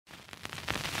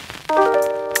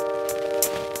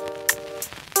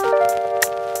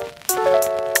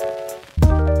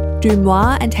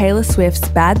Dumois and Taylor Swift's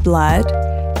Bad Blood,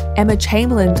 Emma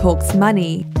Chamberlain talks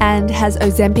money, and has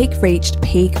Ozempic reached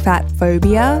peak fat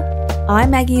phobia? I'm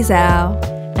Maggie Zhao.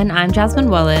 And I'm Jasmine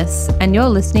Wallace, and you're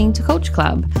listening to Culture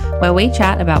Club, where we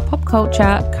chat about pop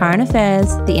culture, current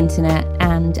affairs, the internet,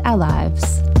 and our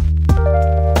lives.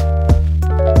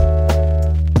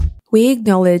 We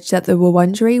acknowledge that the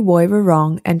Wurundjeri Woi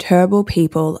Wurrung and Turrbal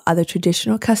people are the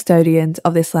traditional custodians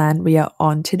of this land we are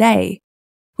on today.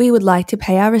 We would like to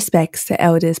pay our respects to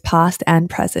elders past and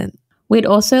present. We'd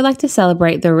also like to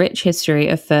celebrate the rich history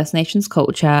of First Nations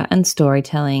culture and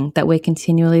storytelling that we're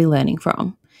continually learning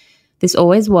from. This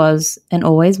always was and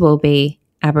always will be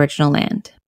Aboriginal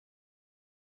land.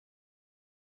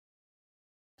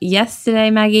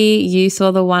 Yesterday, Maggie, you saw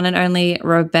the one and only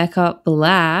Rebecca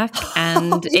Black,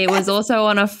 and yes. It was also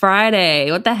on a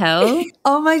Friday. What the hell?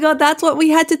 Oh my God, that's what we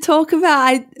had to talk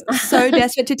about. I'm so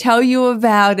desperate to tell you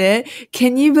about it.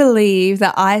 Can you believe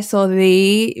that I saw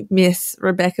the Miss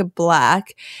Rebecca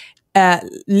Black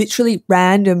literally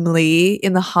randomly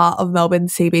in the heart of Melbourne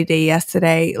CBD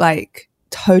yesterday? Like,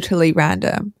 totally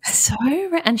random.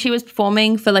 And she was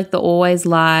performing for like the Always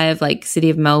Live like City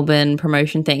of Melbourne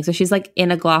promotion thing. So she's like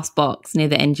in a glass box near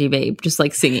the NGV just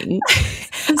like singing.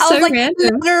 I was like,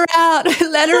 random.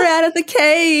 Let her out of the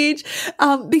cage.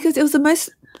 Because it was the most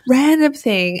random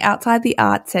thing. Outside the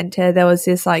art centre, there was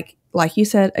this like you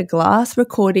said, a glass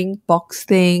recording box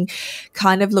thing,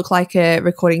 kind of looked like a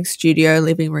recording studio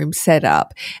living room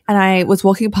setup. And I was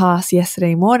walking past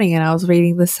yesterday morning and I was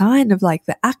reading the sign of like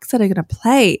the acts that are going to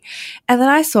play. And then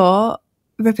I saw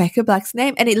Rebecca Black's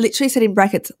name and it literally said in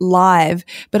brackets live,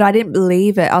 but I didn't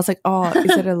believe it. I was like, oh,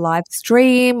 is it a live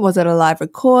stream? Was it a live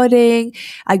recording?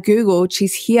 I Googled,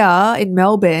 she's here in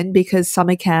Melbourne because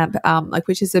Summer Camp,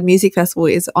 which is a music festival,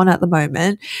 is on at the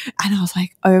moment. And I was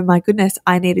like, oh my goodness,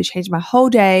 I need to change my whole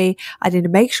day. I need to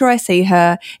make sure I see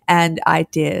her. And I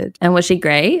did. And was she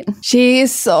great? She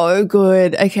is so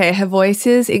good. Okay, her voice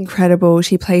is incredible.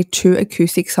 She played 2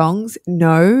 acoustic songs.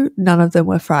 No, none of them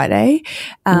were Friday.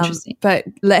 Interesting. But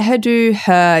let her do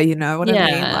her, you know what I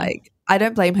mean? Like, I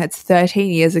don't blame her. It's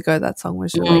 13 years ago that song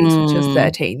was released, which was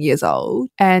 13 years old.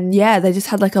 And yeah, they just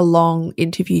had like a long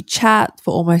interview chat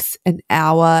for almost an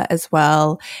hour as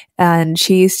well. And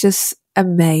she's just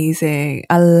amazing.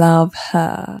 I love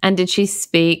her. And did she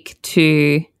speak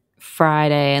to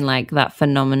Friday and like that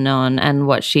phenomenon and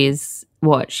what she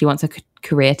wants her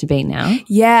career to be now?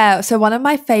 Yeah. So one of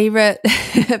my favorite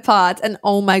parts, and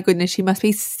oh my goodness, she must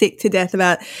be sick to death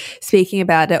about speaking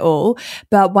about it all.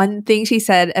 But one thing she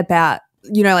said about,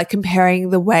 you know, like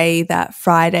comparing the way that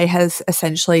Friday has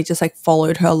essentially just like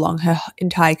followed her along her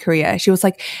entire career. She was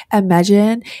like,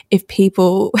 imagine if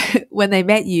people, when they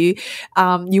met you,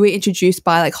 you were introduced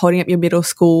by like holding up your middle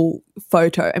school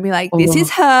photo and be like, this is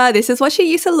her, this is what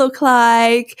she used to look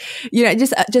like. You know,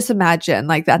 just imagine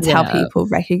like that's how people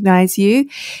recognize you.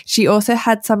 She also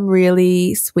had some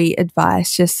really sweet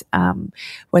advice just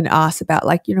when asked about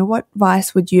like, you know, what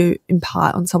advice would you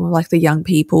impart on some of like the young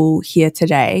people here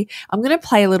today? I'm going to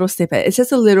play a little snippet. It's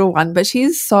just a little one, but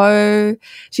she's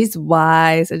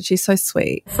wise and she's so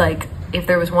sweet. It's like if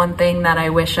there was one thing that I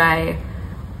wish I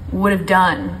would have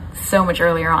done so much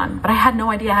earlier on, but I had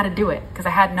no idea how to do it because I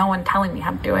had no one telling me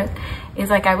how to do it, is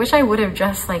like I wish I would have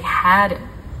just like had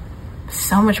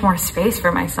so much more space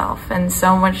for myself and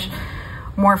so much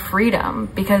more freedom,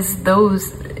 because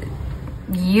those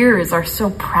years are so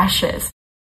precious.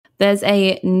 There's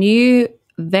a new,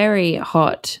 very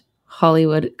hot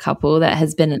Hollywood couple that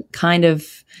has been kind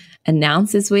of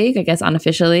announced this week, I guess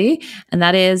unofficially, and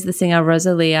that is the singer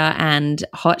Rosalia and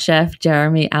hot chef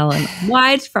Jeremy Allen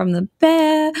White from The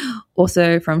Bear,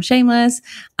 also from Shameless.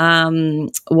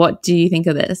 What do you think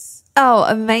of this? Oh,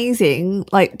 amazing.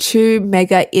 Like 2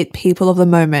 mega it people of the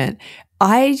moment.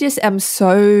 I just am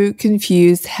so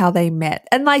confused how they met.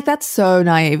 And like that's so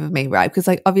naive of me, right? Because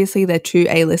like obviously they're 2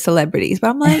 A-list celebrities,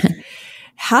 but I'm like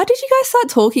how did you guys start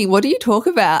talking? What do you talk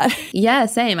about? Yeah,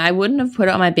 same. I wouldn't have put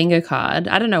it on my bingo card.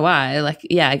 I don't know why. Like,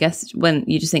 yeah, I guess when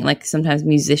you just think like sometimes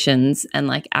musicians and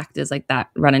like actors like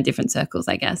that run in different circles,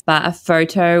 I guess. But a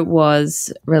photo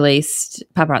was released,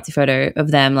 paparazzi photo of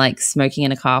them like smoking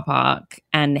in a car park,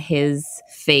 and his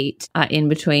feet are in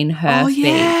between her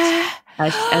feet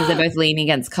as they're both leaning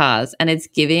against cars. And it's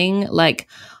giving like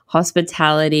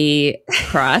hospitality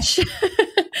crush.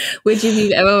 Which if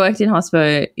you've ever worked in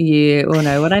hospo, you will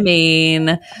know what I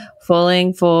mean.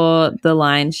 Falling for the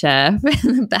line chef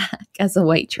in the back as a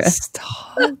waitress.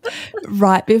 Stop.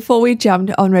 Right before we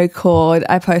jumped on record,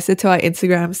 I posted to our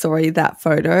Instagram story that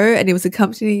photo, and it was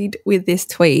accompanied with this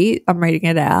tweet. I'm reading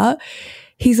it out.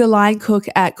 He's a line cook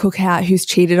at Cookout who's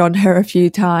cheated on her a few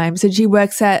times, and she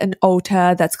works at an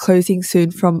altar that's closing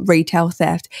soon from retail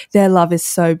theft. Their love is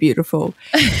so beautiful.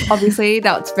 Obviously,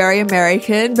 that's very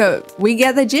American, but we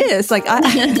get the gist. Like,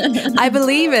 I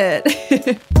believe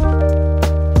it.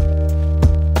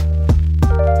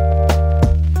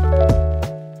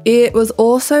 It was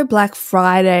also Black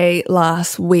Friday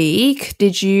last week.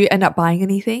 Did you end up buying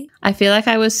anything? I feel like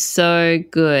I was so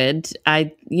good.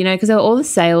 Because there were all the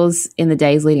sales in the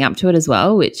days leading up to it as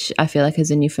well, which I feel like is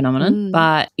a new phenomenon.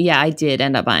 But yeah, I did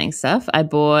end up buying stuff. I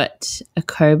bought a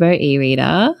Kobo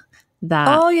e-reader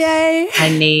that yay.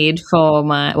 I need for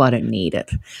I don't need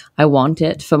it. I want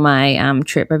it for my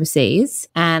trip overseas.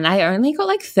 And I only got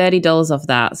like $30 off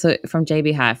that, so from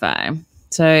JB Hi-Fi.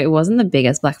 So it wasn't the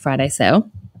biggest Black Friday sale.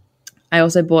 I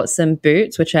also bought some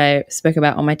boots, which I spoke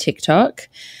about on my TikTok,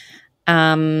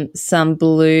 some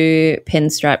blue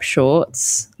pinstripe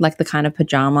shorts, like the kind of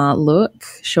pajama look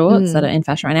shorts that are in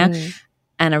fashion right now,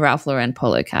 and a Ralph Lauren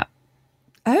polo cap.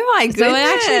 Oh my goodness. So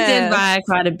I actually did buy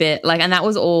quite a bit, and that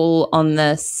was all on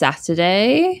the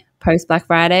Saturday post Black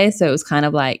Friday. So it was kind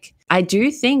of like, I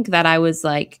do think that I was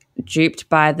like duped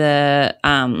by the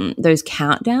those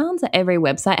countdowns that every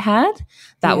website had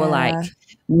that were like,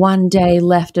 one day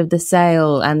left of the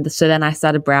sale. And so then I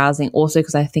started browsing also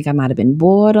because I think I might have been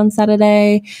bored on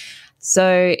Saturday.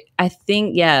 So I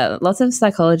think, lots of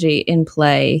psychology in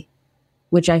play,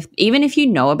 which even if you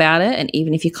know about it and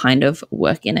even if you kind of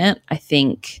work in it, I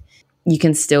think you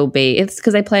can still it's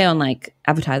because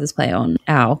advertisers play on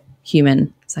our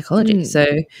human psychology. So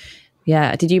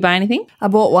yeah. Did you buy anything? I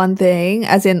bought one thing,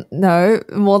 as in, no,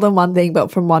 more than one thing,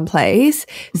 but from one place.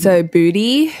 So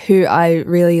Booty, who I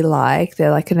really like,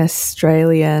 they're like an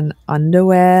Australian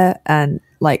underwear and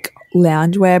like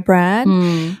loungewear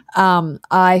brand.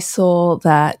 I saw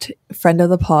that friend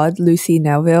of the pod, Lucy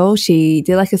Neville, she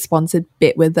did like a sponsored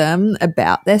bit with them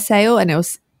about their sale, and it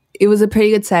was a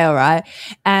pretty good sale, right?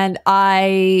 And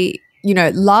I,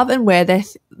 love and wear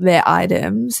their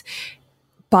items.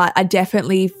 But I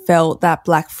definitely felt that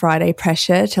Black Friday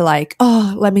pressure to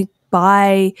let me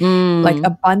buy like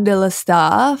a bundle of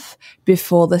stuff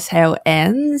before the sale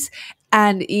ends.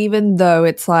 And even though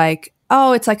it's like,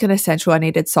 it's like an essential, I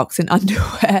needed socks and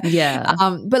underwear. Yeah.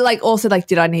 But also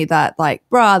did I need that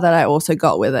bra that I also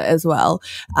got with it as well?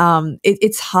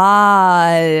 It's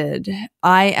hard.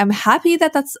 I am happy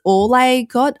that that's all I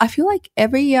got. I feel like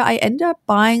every year I end up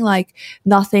buying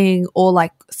nothing or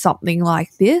something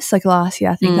like this. Like last year,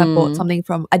 I think I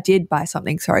did buy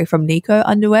something from Nico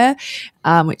Underwear,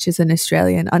 which is an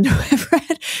Australian underwear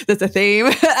brand. That's a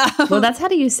theme. Well, that's how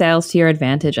to use sales to your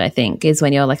advantage, I think, is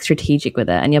when you're strategic with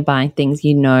it and you're buying things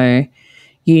you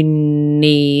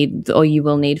need or you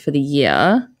will need for the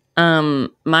year. Mine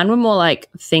were more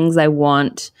things I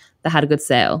want that had a good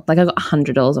sale. I got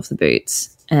 $100 off the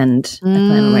boots and I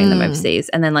plan on wearing them overseas.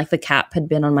 And then the cap had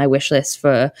been on my wish list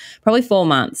for probably 4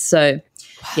 months. So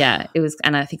yeah, it was,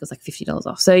 and I think it was $50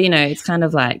 off. So, it's kind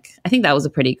of I think that was a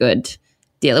pretty good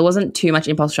deal. It wasn't too much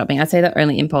impulse shopping. I'd say the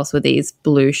only impulse were these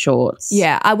blue shorts.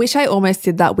 Yeah, I wish I almost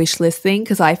did that wish list thing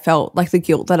because I felt the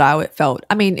guilt that I felt.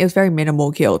 I mean, it was very minimal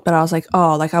guilt, but I was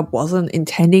I wasn't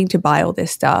intending to buy all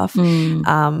this stuff.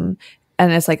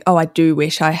 And it's I do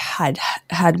wish I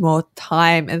had more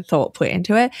time and thought put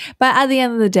into it. But at the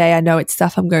end of the day, I know it's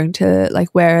stuff I'm going to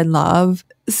wear and love.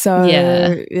 So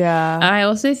yeah. I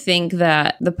also think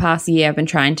that the past year I've been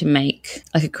trying to make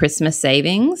a Christmas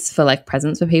savings for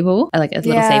presents for people, a little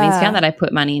savings account that I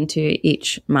put money into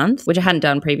each month, which I hadn't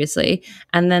done previously.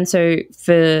 And then so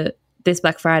for this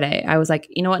Black Friday, I was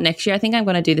you know what, next year I think I'm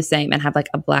going to do the same and have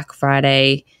a Black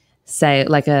Friday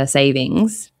a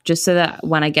savings, just so that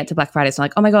when I get to Black Friday, it's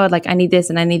not oh my God, I need this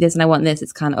and I need this and I want this.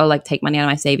 It's kind of take money out of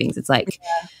my savings. It's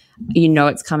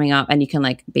it's coming up and you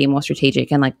can be more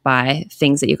strategic and buy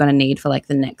things that you're going to need for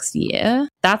the next year.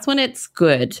 That's when it's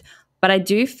good. But I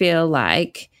do feel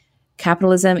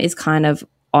capitalism is kind of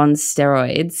on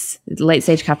steroids, late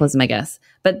stage capitalism, I guess.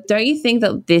 But don't you think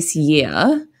that this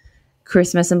year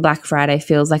Christmas and Black Friday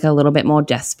feels a little bit more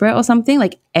desperate or something?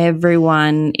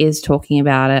 Everyone is talking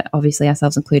about it, obviously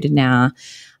ourselves included now.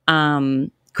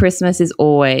 Christmas is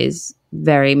always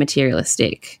very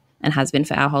materialistic and has been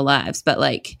for our whole lives. But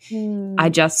I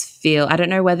just feel, I don't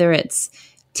know whether it's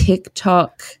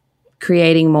TikTok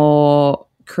creating more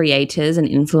creators and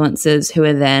influencers who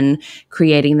are then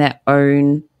creating their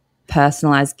own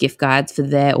personalized gift guides for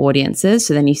their audiences.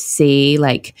 So then you see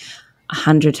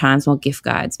 100 times more gift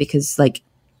guides because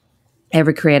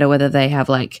every creator, whether they have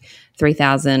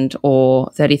 3,000 or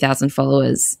 30,000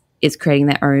 followers, is creating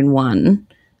their own one.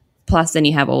 Plus then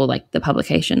you have all the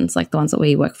publications, the ones that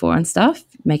we work for and stuff,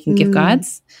 making gift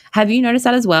guides. Have you noticed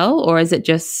that as well, or is it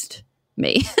just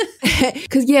me?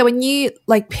 Because when you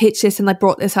like pitched this and like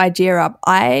brought this idea up,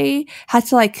 I had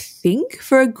to like think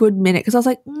for a good minute because I was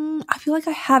like, I feel like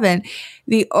I haven't.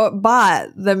 But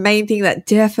the main thing that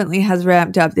definitely has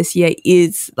ramped up this year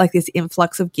is like this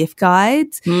influx of gift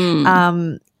guides.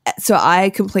 So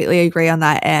I completely agree on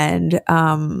that, and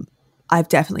I've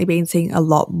definitely been seeing a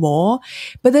lot more.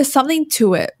 But there's something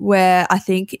to it where I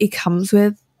think it comes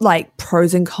with like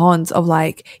pros and cons of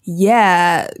like,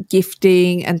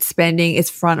 gifting and spending is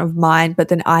front of mind, but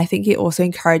then I think it also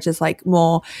encourages like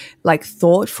more like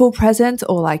thoughtful presents,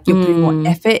 or like you're putting more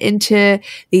effort into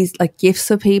these like gifts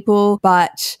for people.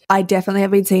 But I definitely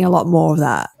have been seeing a lot more of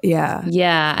that.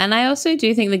 Yeah. And I also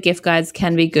do think the gift guides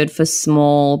can be good for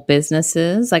small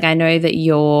businesses. Like I know that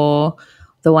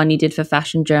the one you did for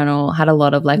Fashion Journal had a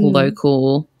lot of like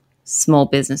local small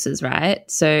businesses, right?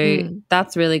 So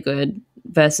that's really good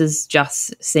versus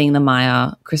just seeing the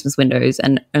Maya Christmas windows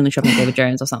and only shopping David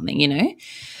Jones or something, you know?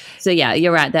 So yeah,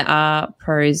 you're right. There are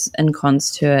pros and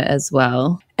cons to it as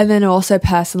well. And then also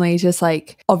personally, just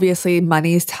like obviously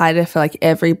money is tighter for like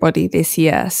everybody this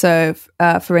year. So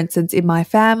for instance, in my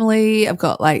family, I've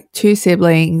got like 2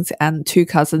 siblings and 2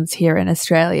 cousins here in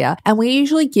Australia. And we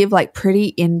usually give like pretty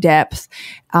in-depth,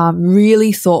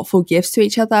 really thoughtful gifts to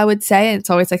each other, I would say. And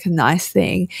it's always like a nice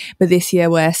thing. But this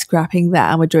year we're scrapping that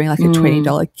and we're doing like a $20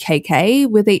 KK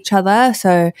with each other.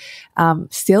 So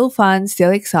still fun,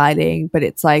 still exciting, but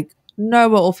it's like, no,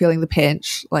 we're all feeling the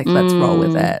pinch. Like, let's roll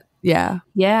with it. Yeah.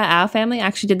 Yeah, our family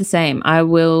actually did the same. I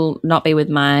will not be with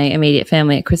my immediate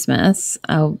family at Christmas.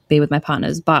 I'll be with my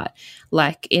partners. But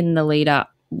like in the lead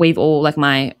up, we've all, like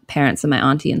my parents and my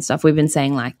auntie and stuff, we've been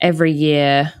saying like every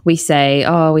year we say,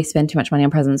 oh, we spend too much money on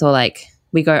presents, or like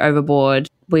we go overboard.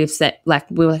 We've said like,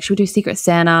 we were like, should we do Secret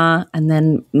Santa? And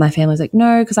then my family's like,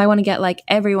 no, because I want to get like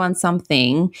everyone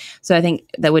something. So I think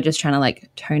that we're just trying to like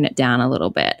tone it down a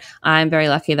little bit. I'm very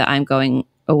lucky that I'm going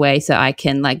away so I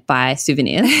can like buy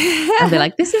souvenirs and be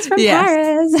like, this is from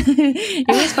Paris. It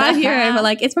was €5, but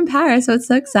like it's from Paris, so it's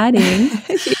so exciting.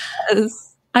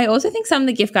 Yes. I also think some of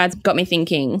the gift guides got me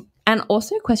thinking and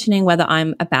also questioning whether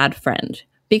I'm a bad friend,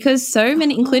 because so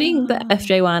many, including the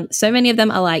FJ one, so many of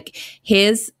them are like,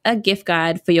 here's a gift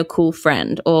guide for your cool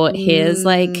friend, or here's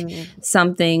like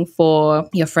something for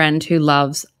your friend who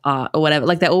loves art or whatever.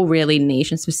 Like they're all really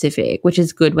niche and specific, which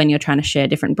is good when you're trying to share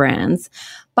different brands.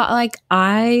 But like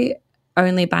I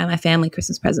only buy my family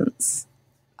Christmas presents.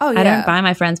 Oh, yeah. I don't buy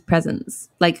my friends presents.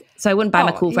 Like, so I wouldn't buy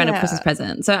my cool friend a Christmas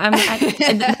present. So and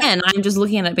then I'm just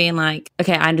looking at it being like,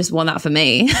 okay, I just want that for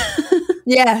me.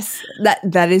 Yes,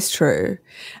 that is true.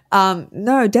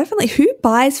 No, definitely. Who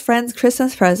buys friends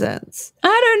Christmas presents?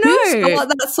 I don't know. Who's got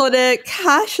that sort of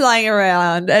cash lying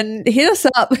around? And hit us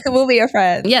up. We'll be your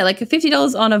friend. Yeah, like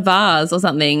 $50 on a vase or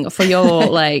something for your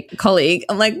like colleague.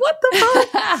 I'm like, what the fuck?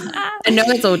 I know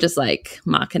it's all just like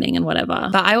marketing and whatever.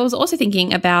 But I was also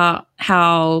thinking about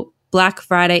how Black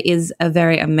Friday is a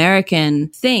very American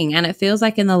thing. And it feels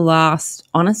like in the last,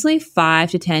 honestly,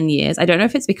 5 to 10 years, I don't know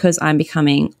if it's because I'm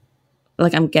getting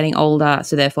older,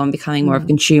 so therefore I'm becoming more of a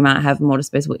consumer. I have more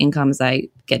disposable income as I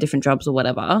get different jobs or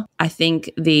whatever. I think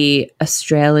the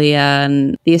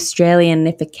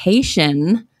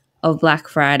Australianification of Black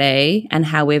Friday and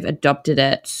how we've adopted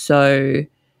it so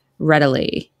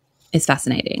readily is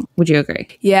fascinating. Would you agree?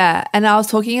 Yeah. And I was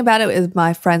talking about it with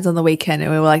my friends on the weekend,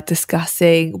 and we were like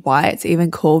discussing why it's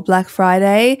even called Black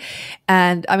Friday.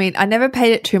 And I mean, I never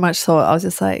paid it too much thought. I was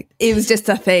just like, it was just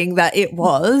a thing that it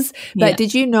was. But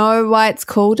did you know why it's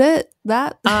called that?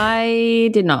 I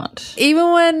did not.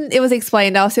 Even when it was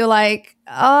explained, I was still like,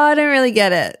 oh, I don't really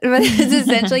get it. But it's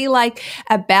essentially like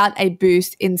about a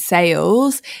boost in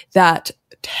sales that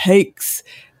takes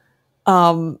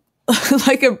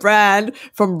like a brand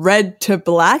from red to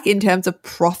black in terms of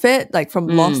profit, like from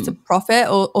loss to profit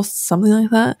or something like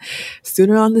that. Still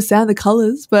don't understand the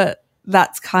colors, but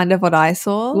that's kind of what I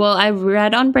saw. Well, I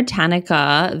read on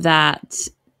Britannica that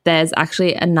there's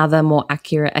actually another more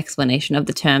accurate explanation of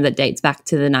the term that dates back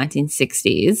to the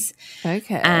 1960s.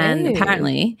 Okay. And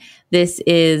apparently this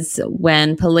is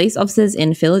when police officers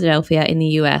in Philadelphia in the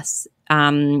US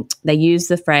they used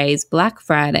the phrase Black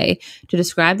Friday to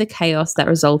describe the chaos that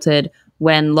resulted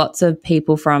when lots of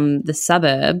people from the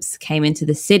suburbs came into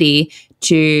the city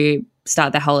to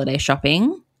start their holiday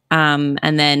shopping,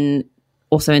 and then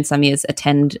also in some years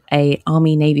attend a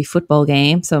Army-Navy football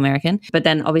game, so American. But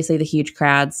then obviously the huge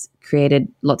crowds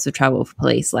created lots of trouble for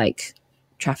police, like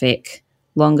traffic,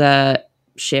 longer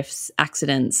shifts,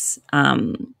 accidents,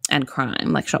 and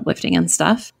crime, like shoplifting and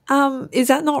stuff. Is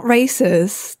that not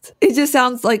racist? It just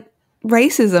sounds like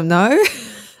racism, no?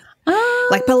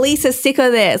 Like, police are sick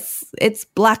of this. It's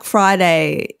Black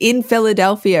Friday in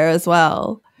Philadelphia as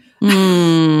well.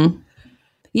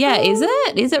 Yeah, is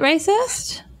it? Is it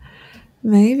racist?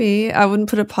 Maybe. I wouldn't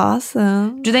put it past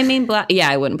them. Do they mean black? Yeah,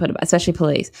 I wouldn't put it, especially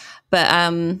police. But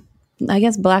I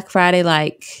guess Black Friday,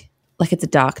 like it's a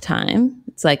dark time.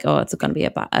 It's like, oh, it's going to be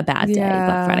a bad day,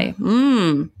 Black Friday.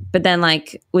 But then,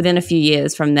 like, within a few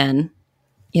years from then,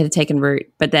 it had taken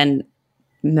root. But then,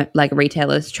 like,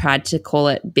 retailers tried to call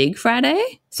it Big Friday.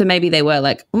 So maybe they were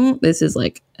like, this is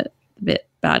like a bit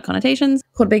bad connotations.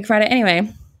 Called Big Friday. Anyway,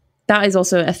 that is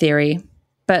also a theory.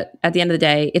 But at the end of the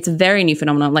day, it's a very new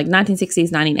phenomenon. Like 1960s,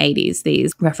 1980s,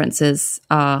 these references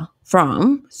are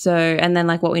from. So, and then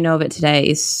like what we know of it today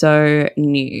is so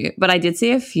new. But I did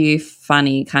see a few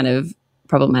funny kind of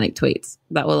problematic tweets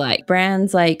that were like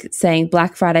brands like saying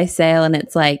Black Friday sale and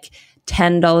it's like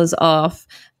 $10 off.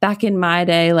 Back in my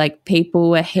day, like people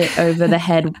were hit over the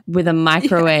head with a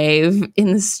microwave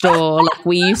in the store. Like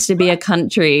we used to be a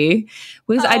country.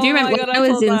 Because I do remember when I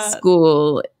was in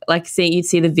school, like you'd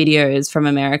see the videos from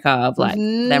America of like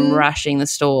them rushing the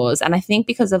stores. And I think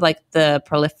because of like the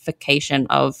proliferation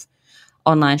of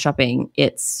online shopping,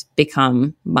 it's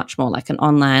become much more like an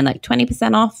online, like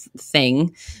 20% off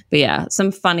thing. But yeah,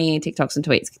 some funny TikToks and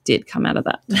tweets did come out of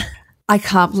that. I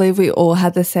can't believe we all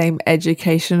had the same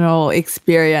educational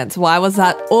experience. Why was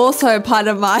that also part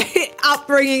of my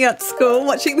upbringing at school,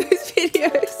 watching those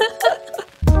videos?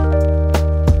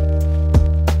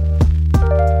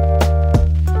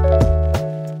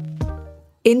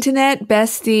 Internet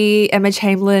bestie Emma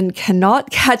Chamberlain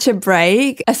cannot catch a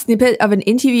break. A snippet of an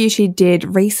interview she did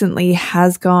recently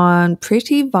has gone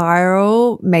pretty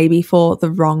viral, maybe for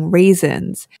the wrong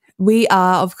reasons. We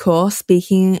are, of course,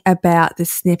 speaking about the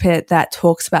snippet that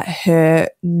talks about her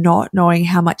not knowing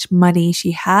how much money she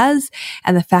has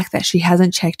and the fact that she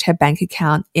hasn't checked her bank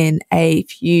account in a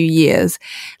few years.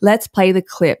 Let's play the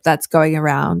clip that's going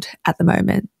around at the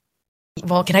moment.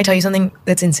 Well, can I tell you something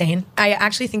that's insane? I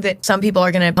actually think that some people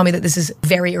are going to tell me that this is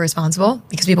very irresponsible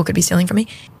because people could be stealing from me.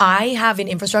 I have an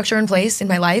infrastructure in place in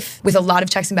my life with a lot of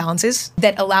checks and balances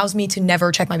that allows me to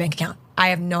never check my bank account. I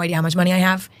have no idea how much money I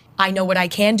have. I know what I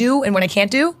can do and what I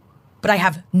can't do, but I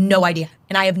have no idea.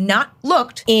 And I have not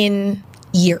looked in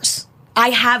years. I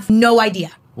have no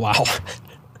idea. Wow.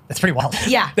 That's pretty wild.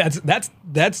 Yeah.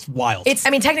 That's wild.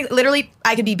 Technically, literally,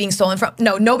 I could be being stolen from.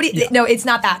 No, nobody. Yeah. No, it's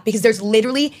not that because there's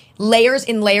literally layers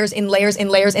and layers and layers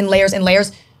and layers and layers and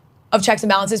layers of checks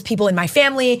and balances. People in my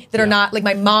family that are not like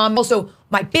my mom, also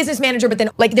my business manager. But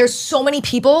then like there's so many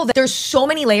people that there's so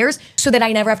many layers so that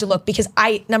I never have to look because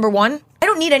number one, I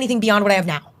don't need anything beyond what I have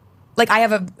now. Like I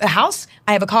have a house,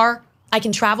 I have a car, I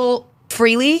can travel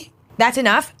freely. That's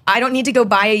enough. I don't need to go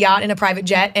buy a yacht and a private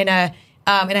jet and a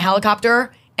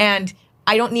helicopter. And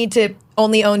I don't need to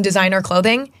only own designer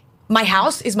clothing. My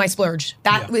house is my splurge.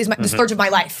 That is the splurge of my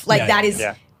life. Like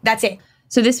that's it.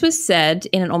 So this was said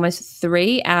in an almost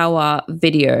 3-hour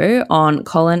video on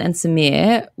Colin and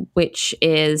Samir, which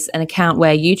is an account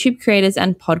where YouTube creators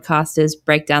and podcasters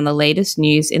break down the latest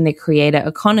news in the creator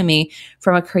economy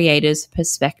from a creator's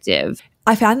perspective.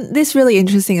 I found this really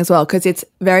interesting as well because it's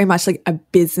very much like a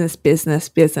business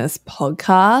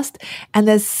podcast. And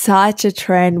there's such a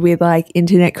trend with like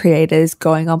internet creators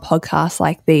going on podcasts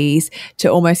like these to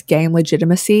almost gain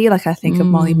legitimacy. Like I think of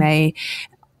Molly May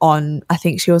I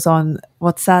think she was on,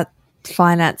 what's that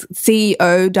finance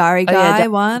CEO diary guy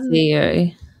one?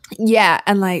 CEO. Yeah.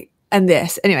 And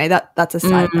this. Anyway, that's a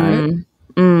side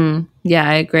note. Yeah,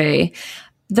 I agree.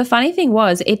 The funny thing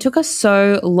was it took us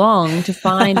so long to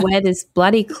find where this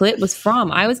bloody clip was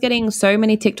from. I was getting so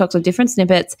many TikToks of different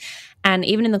snippets and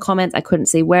even in the comments, I couldn't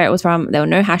see where it was from. There were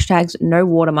no hashtags, no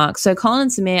watermarks. So Colin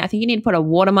and Samir, I think you need to put a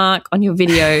watermark on your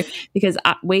video because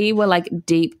we were like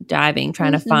deep diving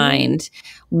trying to find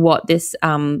what this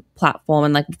platform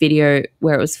and like video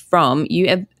where it was from.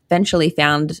 You eventually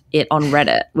found it on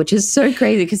Reddit, which is so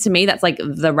crazy because to me that's like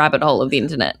the rabbit hole of the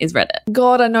internet is Reddit.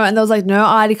 God, I know. And there was like no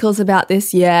articles about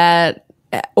this yet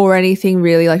or anything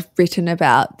really like written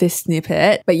about this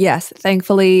snippet. But yes,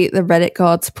 thankfully the Reddit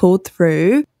gods pulled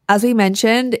through. As we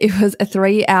mentioned, it was a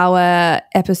 3-hour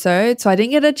episode, so I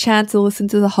didn't get a chance to listen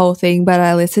to the whole thing, but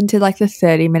I listened to like the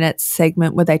 30-minute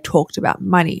segment where they talked about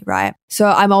money, right? So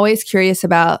I'm always curious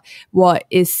about what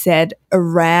is said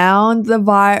around the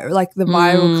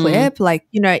viral clip. Like,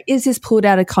 you know, is this pulled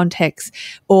out of context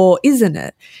or isn't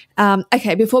it?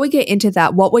 Okay, before we get into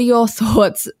that, what were your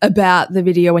thoughts about the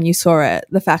video when you saw it?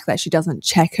 The fact that she doesn't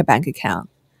check her bank account.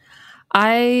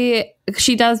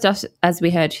 She does, just as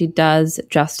we heard, she does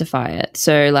justify it.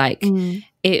 So like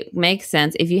it makes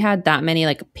sense if you had that many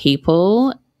like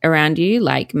people around you,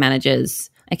 like managers,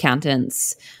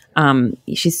 accountants,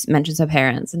 She mentions her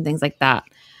parents and things like that.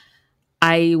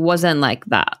 I wasn't like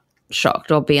that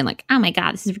shocked or being like, oh my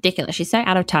God, this is ridiculous. She's so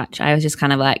out of touch. I was just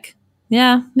kind of like,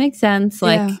 yeah, makes sense.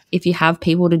 Like if you have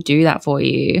people to do that for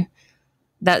you,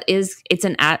 it's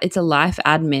a life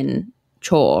admin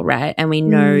chore, right? And we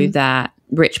know that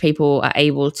rich people are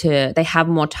able to, they have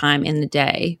more time in the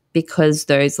day because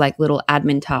those like little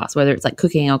admin tasks, whether it's like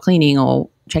cooking or cleaning or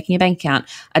checking a bank account,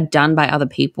 are done by other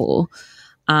people.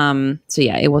 So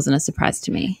yeah, it wasn't a surprise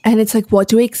to me. And it's like, what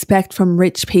do we expect from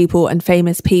rich people and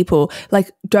famous people? Like,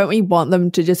 don't we want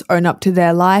them to just own up to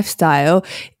their lifestyle?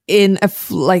 In a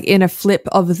flip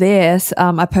of this,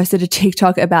 I posted a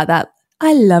TikTok about that.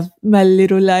 I love my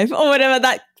little life, or whatever,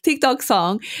 that TikTok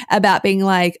song about being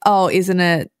like, oh, isn't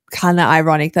it kind of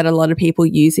ironic that a lot of people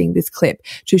using this clip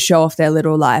to show off their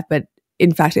little life, but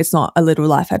in fact, it's not a little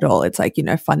life at all. It's like,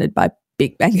 funded by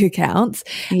big bank accounts.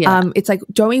 Yeah. It's like,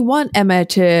 don't we want Emma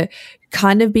to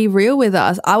kind of be real with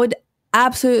us? I would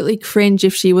absolutely cringe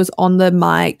if she was on the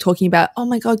mic talking about, oh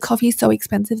my God, coffee is so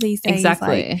expensive these days.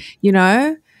 Exactly.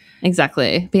 Like,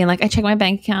 Exactly. Being like, I check my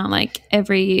bank account like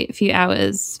every few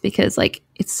hours because like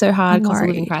it's so hard, cost of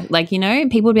living price. Like,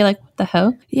 people would be like, what the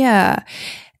hell? Yeah.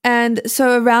 And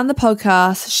so around the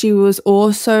podcast, she was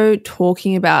also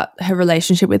talking about her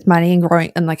relationship with money and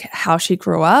growing and like how she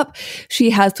grew up. She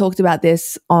has talked about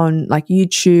this on like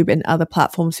YouTube and other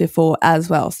platforms before as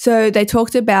well. So they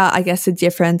talked about, I guess, the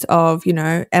difference of,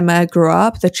 Emma grew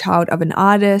up the child of an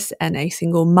artist and a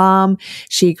single mom.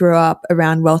 She grew up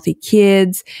around wealthy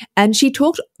kids, and she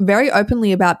talked very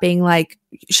openly about being like,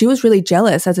 she was really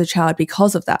jealous as a child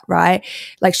because of that, right?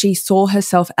 Like she saw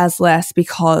herself as less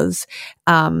because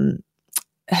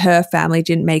her family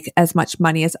didn't make as much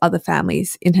money as other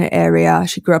families in her area.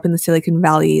 She grew up in the Silicon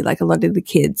Valley, like a lot of the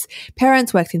kids'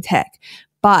 parents worked in tech.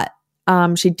 But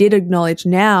she did acknowledge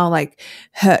now, like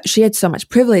she had so much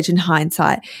privilege in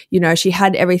hindsight. She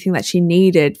had everything that she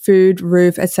needed: food,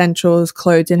 roof, essentials,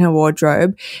 clothes in her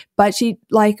wardrobe. But she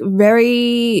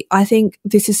I think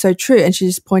this is so true. And she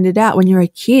just pointed out, when you're a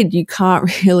kid, you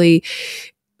can't really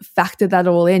factor that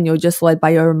all in. You're just led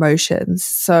by your emotions.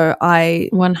 So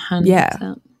 100%.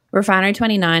 Yeah. Refinery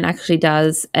 29 actually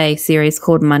does a series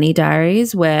called Money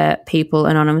Diaries, where people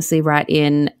anonymously write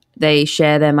in. They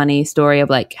share their money story of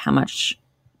like how much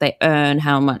they earn,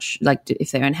 how much, like if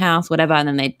they own a house, whatever, and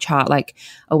then they chart like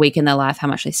a week in their life, how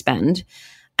much they spend.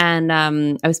 And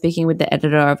I was speaking with the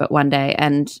editor of it one day,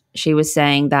 and she was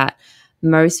saying that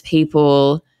most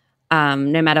people,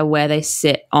 no matter where they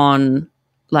sit on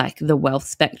like the wealth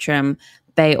spectrum,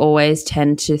 they always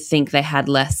tend to think they had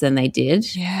less than they did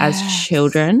as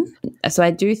children. So I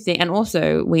do think, and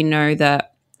also we know that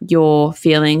your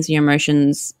feelings, your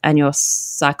emotions, and your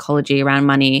psychology around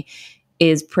money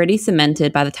is pretty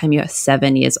cemented by the time you're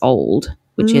 7 years old,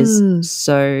 which is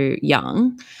so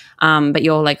young. But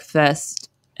your like first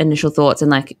initial thoughts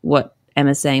and like what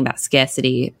Emma's saying about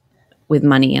scarcity with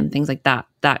money and things like that,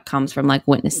 that comes from like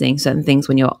witnessing certain things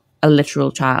when you're a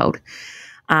literal child.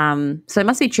 So it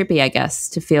must be trippy, I guess,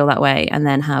 to feel that way and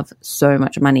then have so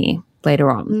much money later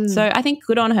on. So I think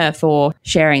good on her for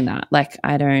sharing that. Like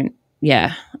I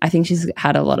think she's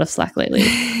had a lot of slack lately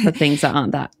for things that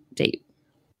aren't that deep.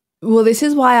 Well, this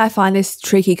is why I find this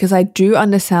tricky, because I do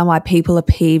understand why people are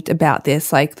peeved about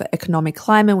this, like the economic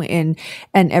climate we're in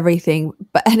and everything.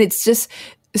 And it's just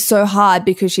so hard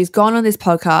because she's gone on this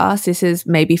podcast. This is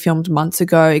maybe filmed months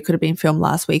ago. It could have been filmed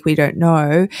last week. We don't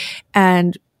know.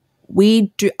 And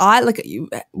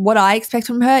what I expect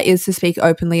from her is to speak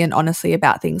openly and honestly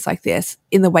about things like this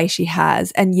in the way she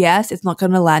has. And yes, it's not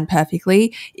going to land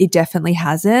perfectly. It definitely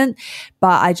hasn't.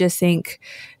 But I just think,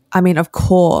 of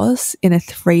course, in a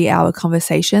 3-hour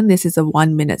conversation, this is a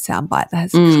 1-minute soundbite that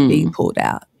has been pulled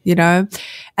out,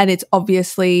 and it's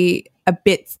obviously a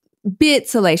bit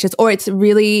salacious, or it's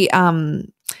really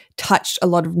touched a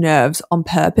lot of nerves on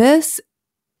purpose.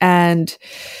 And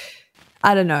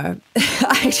I don't know.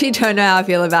 I actually don't know how I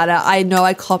feel about it. I know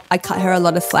I cut her a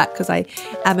lot of slack because I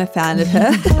am a fan of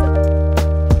her.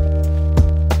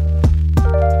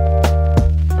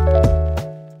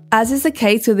 As is the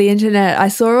case with the internet, I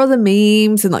saw all the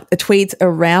memes and like the tweets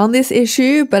around this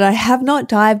issue, but I have not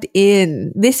dived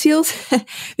in. This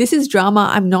is drama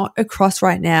I'm not across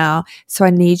right now, so I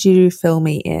need you to fill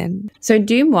me in. So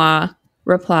Dumois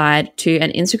replied to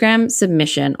an Instagram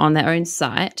submission on their own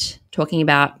site talking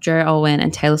about Joe Alwyn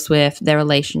and Taylor Swift, their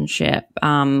relationship,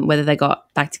 whether they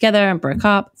got back together and broke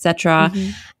up, etc.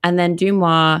 And then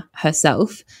Dumois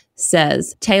herself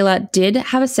says, Taylor did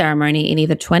have a ceremony in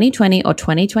either 2020 or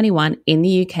 2021 in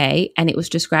the UK, and it was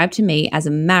described to me as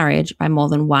a marriage by more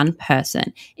than one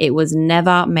person. It was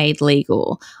never made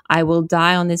legal. I will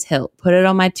die on this hill. Put it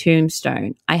on my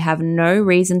tombstone. I have no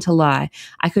reason to lie.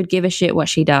 I could give a shit what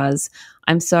she does.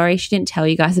 I'm sorry she didn't tell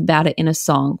you guys about it in a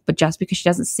song, but just because she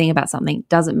doesn't sing about something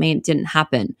doesn't mean it didn't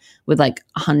happen, with like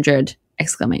 100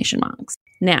 exclamation marks.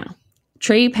 Now,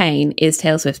 Tree Payne is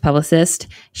Taylor Swift's publicist.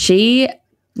 She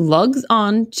logs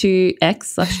on to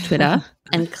X/Twitter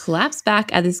and claps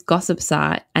back at this gossip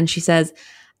site, and she says,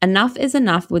 enough is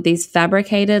enough with these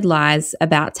fabricated lies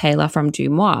about Taylor from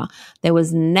Dumois. There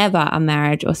was never a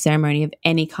marriage or ceremony of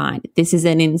any kind. This is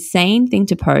an insane thing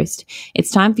to post. It's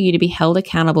time for you to be held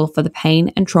accountable for the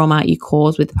pain and trauma you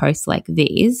cause with posts like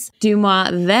these.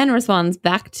 Dumois then responds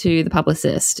back to the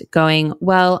publicist going,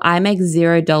 well, I make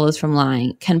 $0 from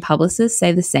lying. Can publicists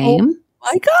say the same? Oh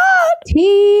my God.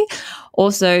 Tea.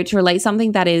 Also, to relate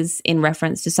something that is in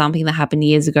reference to something that happened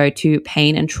years ago to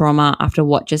pain and trauma after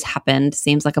what just happened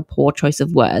seems like a poor choice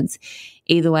of words.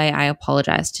 Either way, I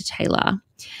apologize to Taylor.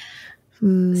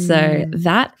 So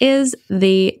that is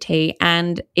the tea,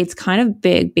 and it's kind of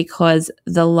big because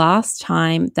the last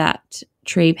time that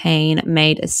Tree Payne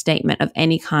made a statement of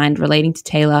any kind relating to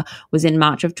Taylor was in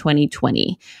March of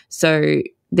 2020. So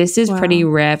this is pretty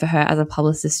rare for her as a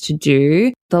publicist to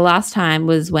do. The last time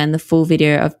was when the full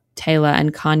video of Taylor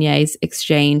and Kanye's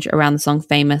exchange around the song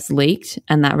Famous leaked,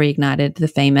 and that reignited the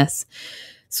famous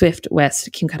Swift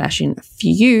West Kim Kardashian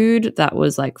feud that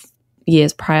was like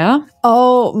years prior.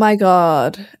 Oh my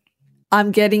God.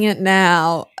 I'm getting it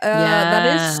now.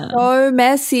 That is so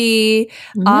messy.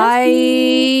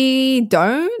 I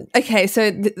don't. Okay,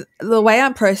 so the way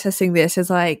I'm processing this is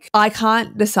like I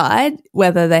can't decide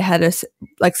whether they had a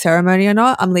ceremony or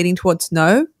not. I'm leaning towards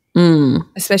no,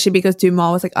 especially because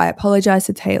Dumois was like, I apologize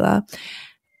to Taylor.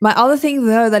 My other thing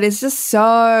though that is just so,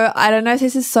 I don't know if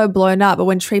this is so blown up, but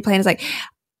when Tree Payne is like,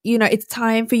 you know, it's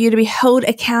time for you to be held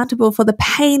accountable for the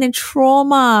pain and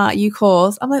trauma you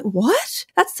caused. I'm like, what?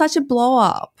 That's such a blow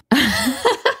up.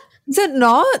 Is it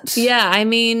not? Yeah, I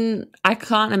mean, I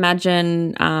can't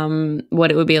imagine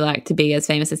what it would be like to be as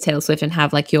famous as Taylor Swift and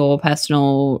have like your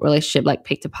personal relationship like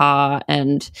picked apart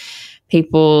and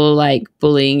people like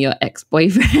bullying your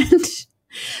ex-boyfriend.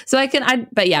 So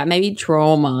but yeah, maybe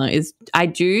trauma is, I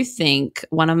do think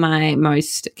one of my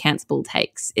most cancelable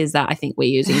takes is that I think we're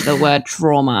using the word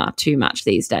trauma too much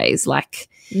these days. Like,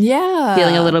 yeah,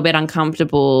 feeling a little bit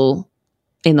uncomfortable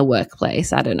in the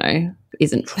workplace, I don't know,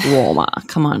 isn't trauma.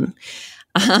 Come on.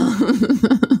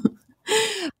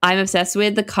 I'm obsessed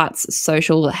with the Cut's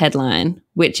social headline,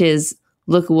 which is,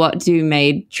 look what do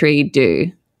made Tree do.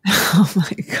 Oh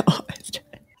my God.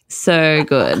 So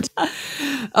good.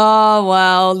 Oh,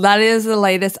 well, that is the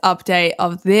latest update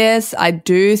of this. I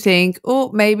do think,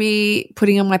 maybe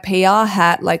putting on my PR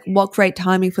hat, like what great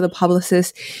timing for the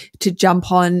publicist to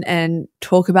jump on and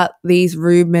talk about these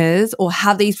rumors or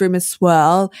have these rumors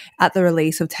swirl at the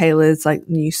release of Taylor's like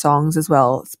new songs as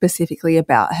well, specifically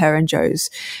about her and Joe's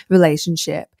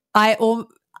relationship.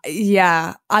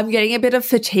 I'm getting a bit of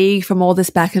fatigue from all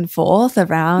this back and forth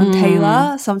around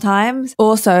Taylor sometimes.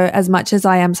 Also, as much as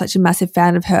I am such a massive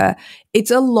fan of her,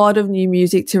 it's a lot of new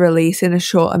music to release in a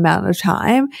short amount of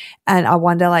time. And I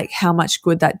wonder like how much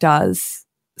good that does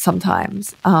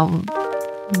sometimes.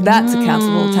 That's a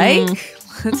cancelable take.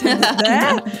 Let's end it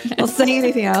there. I'll say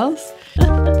anything else.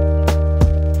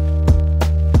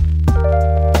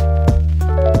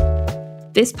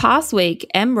 This past week,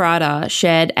 Emrata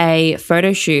shared a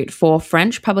photo shoot for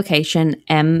French publication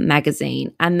M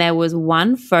Magazine, and there was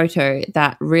one photo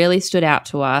that really stood out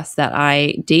to us that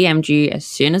I DM'd you as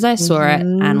soon as I saw it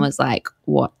and was like,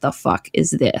 what the fuck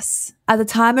is this? At the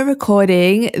time of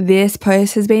recording, this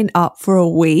post has been up for a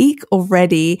week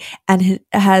already and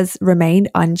has remained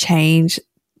unchanged.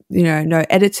 You know, no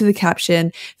edit to the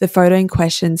caption. The photo in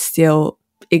question still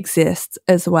exists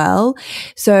as well.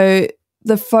 So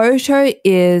the photo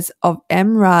is of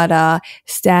Emrata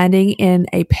standing in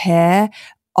a pair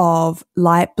of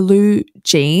light blue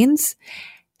jeans.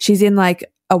 She's in like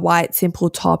a white simple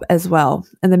top as well.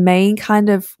 And the main kind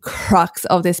of crux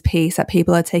of this piece that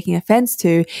people are taking offense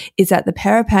to is that the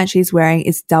pair of pants she's wearing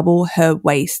is double her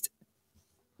waist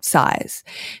size.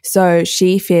 So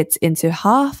she fits into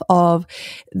half of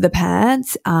the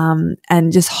pants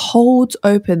and just holds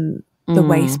open the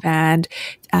waistband,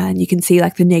 and you can see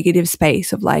like the negative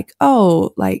space of like,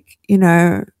 oh, like, you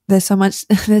know, there's so much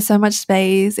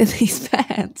space in these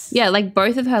pants. Yeah, like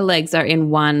both of her legs are in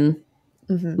one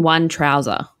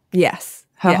trouser. Yes.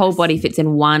 Her whole body fits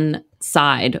in one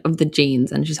side of the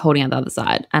jeans and she's holding out the other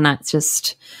side. And that's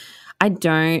just, I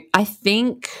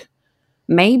think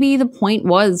maybe the point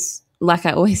was, like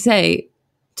I always say,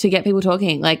 to get people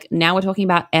talking. Like now we're talking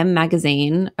about M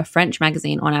Magazine, a French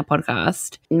magazine, on our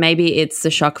podcast. Maybe it's the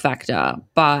shock factor,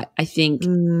 but I think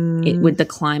with the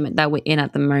climate that we're in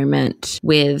at the moment,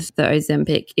 with the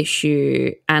Ozempic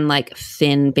issue and like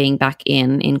Finn being back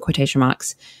in quotation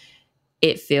marks,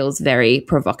 it feels very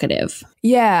provocative.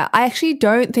 Yeah, I actually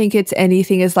don't think it's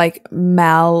anything as like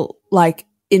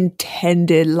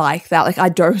intended like that. Like I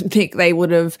don't think they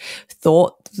would have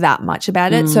thought that much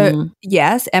about it. So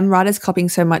yes, Emrata's copying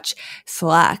so much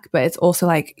slack, but it's also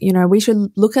like, you know, we should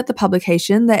look at the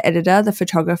publication, the editor, the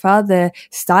photographer, the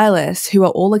stylist, who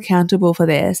are all accountable for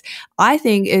this. I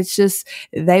think it's just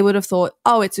they would have thought,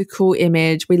 oh, it's a cool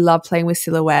image. We love playing with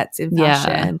silhouettes in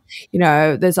fashion. Yeah. You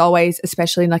know, there's always,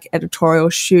 especially in like editorial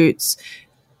shoots,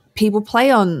 people play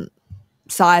on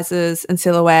sizes and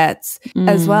silhouettes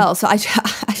as well. So I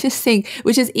just think,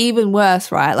 which is even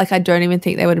worse, right? Like I don't even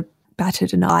think they would have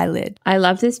batted an eyelid. I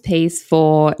love this piece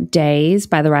for Days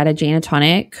by the writer Gina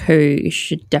Tonic, who you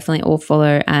should definitely all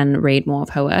follow and read more of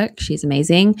her work. She's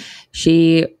amazing.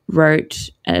 She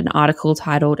wrote an article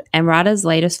titled Emrata's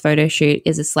latest photo shoot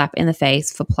is a slap in the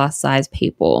face for plus size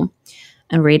people,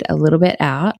 and read a little bit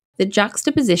out. The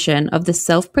juxtaposition of the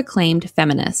self-proclaimed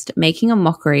feminist making a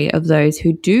mockery of those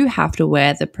who do have to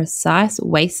wear the precise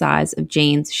waist size of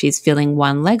jeans she's filling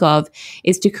one leg of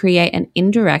is to create an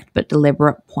indirect but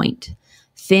deliberate point.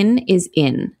 Thin is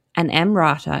in, and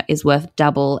Emrata is worth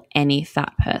double any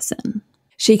fat person.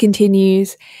 She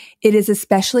continues, it is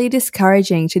especially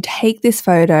discouraging to take this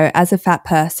photo as a fat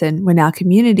person when our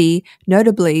community,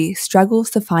 notably,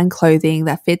 struggles to find clothing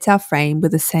that fits our frame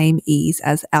with the same ease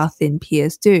as our thin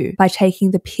peers do. By taking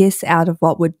the piss out of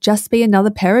what would just be another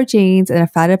pair of jeans in a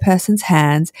fatter person's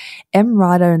hands,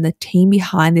 Emrata and the team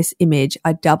behind this image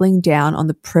are doubling down on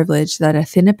the privilege that a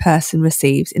thinner person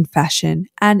receives in fashion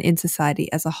and in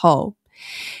society as a whole.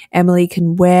 Emily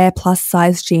can wear plus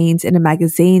size jeans in a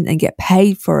magazine and get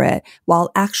paid for it,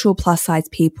 while actual plus size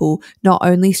people not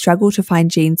only struggle to find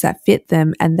jeans that fit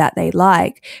them and that they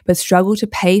like, but struggle to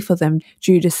pay for them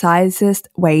due to sizist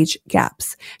wage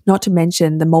gaps, not to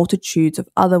mention the multitudes of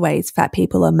other ways fat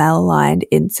people are malaligned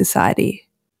in society.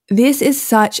 This is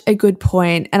such a good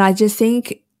point, and I just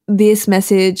think this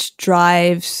message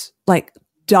drives like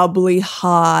doubly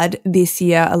hard this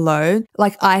year alone.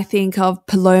 Like I think of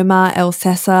Paloma El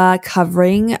Cesar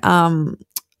covering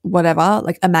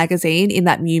like a magazine in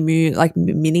that Miu Miu like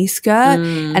mini skirt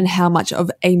and how much of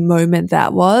a moment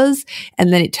that was.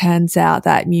 And then it turns out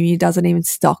that Miu Miu doesn't even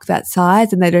stock that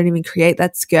size and they don't even create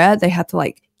that skirt. They had to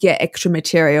like get extra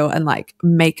material and like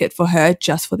make it for her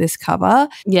just for this cover.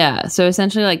 Yeah. So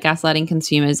essentially like gaslighting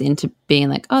consumers into being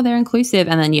like, oh, they're inclusive.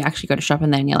 And then you actually go to shop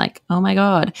and then you're like, oh my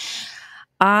God.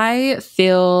 I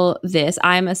feel this.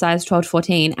 I'm a size 12 to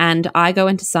 14 and I go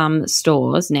into some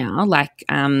stores now, like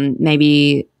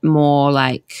maybe more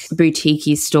like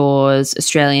boutique-y stores,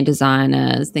 Australian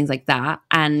designers, things like that.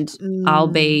 And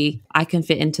I can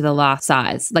fit into the last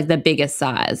size, like the biggest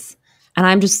size. And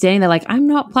I'm just standing there like, I'm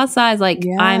not plus size. Like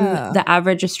I'm the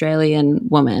average Australian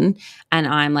woman and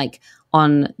I'm like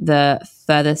on the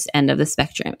furthest end of the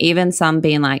spectrum. Even some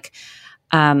being like,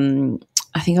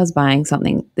 I think I was buying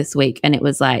something this week and it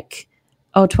was like,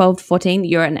 oh, 12 to 14,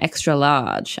 you're an extra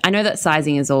large. I know that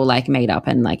sizing is all like made up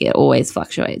and like it always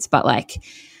fluctuates, but like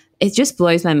it just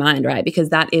blows my mind, right?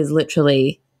 Because that is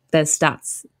literally, there's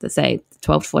stats that say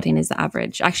 12 to 14 is the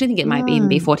average. I actually think it might even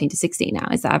be 14 to 16 now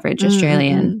is the average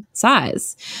Australian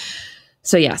size.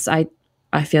 So yes, I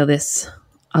feel this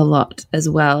a lot as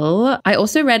well. I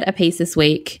also read a piece this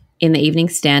week in the Evening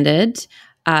Standard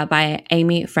by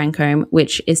Amy Francombe,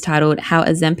 which is titled How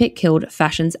Ozempic Killed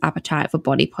Fashion's Appetite for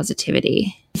Body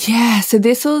Positivity. Yeah, so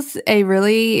this was a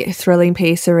really thrilling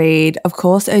piece to read. Of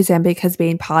course, Ozempic has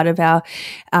been part of our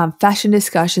fashion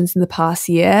discussions in the past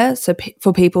year. So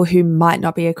for people who might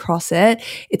not be across it,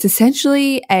 it's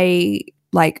essentially a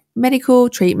like medical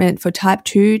treatment for type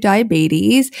 2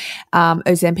 diabetes.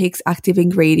 Ozempic's active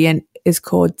ingredient is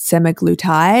called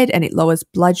semaglutide and it lowers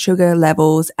blood sugar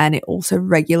levels and it also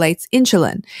regulates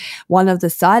insulin. One of the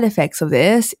side effects of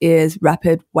this is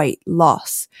rapid weight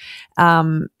loss.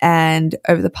 And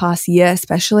over the past year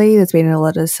especially, there's been a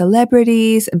lot of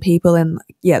celebrities and people in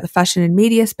the fashion and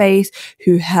media space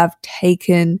who have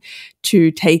taken to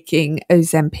taking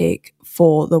Ozempic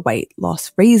for the weight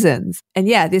loss reasons. And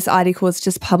yeah, this article was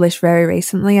just published very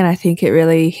recently and I think it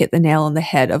really hit the nail on the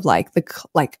head of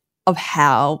of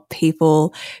how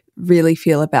people really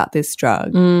feel about this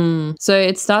drug. So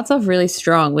it starts off really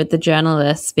strong with the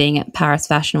journalists being at Paris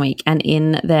Fashion Week and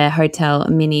in their hotel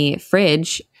mini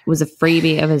fridge was a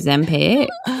freebie of Ozempic.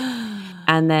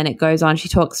 And then it goes on. She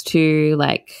talks to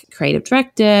like creative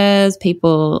directors,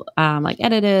 people like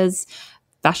editors,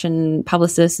 fashion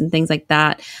publicists and things like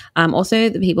that. Also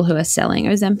the people who are selling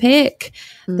Ozempic,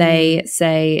 they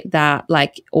say that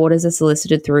like orders are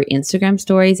solicited through Instagram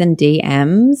stories and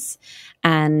DMs,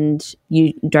 and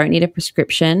you don't need a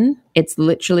prescription. It's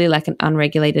literally like an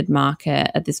unregulated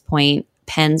market at this point.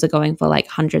 Pens are going for like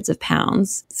hundreds of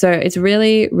pounds. So it's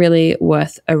really, really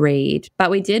worth a read.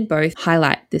 But we did both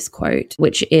highlight this quote,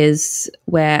 which is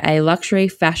where a luxury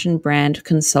fashion brand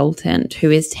consultant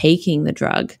who is taking the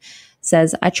drug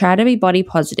says, I try to be body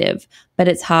positive, but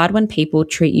it's hard when people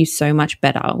treat you so much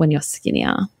better when you're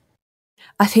skinnier.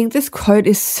 I think this quote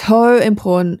is so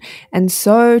important and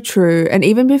so true. And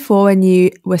even before, when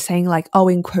you were saying like, oh,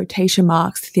 in quotation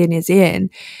marks, thin is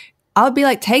in, I would be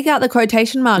like, take out the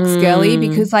quotation marks, girly,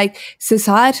 because like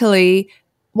societally,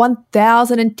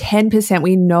 1000%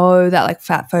 we know that like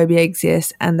fat phobia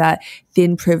exists and that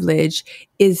thin privilege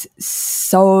is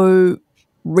so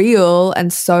real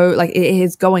and so like it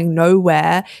is going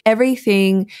nowhere.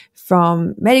 Everything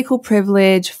from medical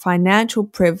privilege, financial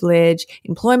privilege,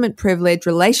 employment privilege,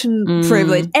 relation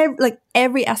privilege,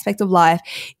 every aspect of life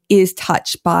is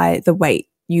touched by the weight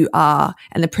you are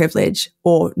and the privilege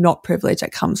or not privilege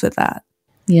that comes with that.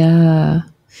 Yeah.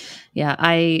 Yeah.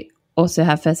 I also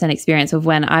have firsthand experience of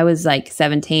when I was like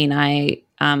 17, I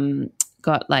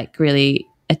got like really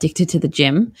addicted to the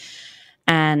gym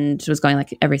and was going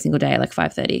like every single day at like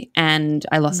 5:30, and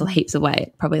I lost heaps of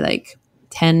weight, probably like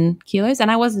 10 kilos. And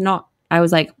I was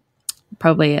like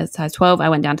probably a size 12. I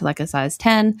went down to like a size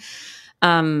 10.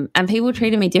 And people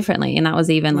treated me differently. And that was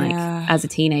even like as a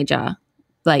teenager,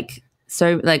 like,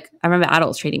 so like I remember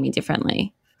adults treating me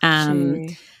differently.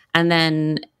 And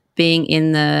then being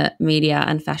in the media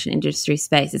and fashion industry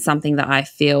space is something that I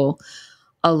feel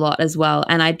a lot as well.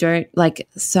 And I don't like,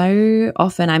 so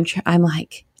often I'm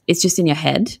like, it's just in your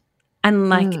head. And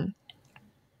like,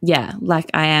 yeah,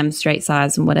 like I am straight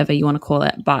size and whatever you want to call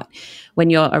it. But when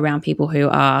you're around people who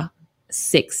are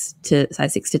size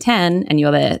 6 to 10 and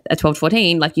you're there at 12 to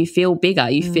 14, like you feel bigger.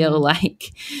 You feel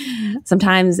like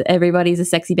sometimes everybody's a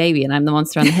sexy baby and I'm the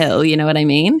monster on the hill. You know what I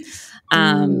mean?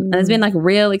 And there's been like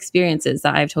real experiences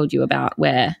that I've told you about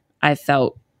where I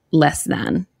felt less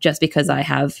than just because I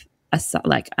have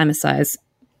I'm a size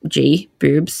G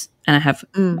boobs and I have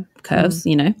curves,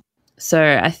 you know?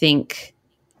 So I think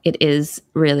it is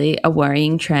really a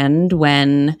worrying trend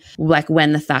when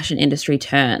the fashion industry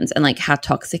turns and like how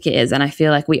toxic it is. And I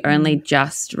feel like we only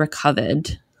just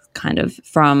recovered kind of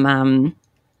from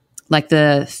like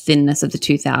the thinness of the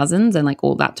 2000s and like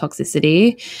all that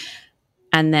toxicity.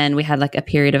 And then we had like a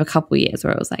period of a couple of years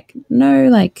where it was like, no,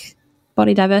 like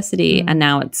body diversity. And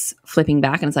now it's flipping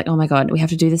back and it's like, oh my God, we have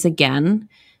to do this again.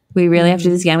 We really have to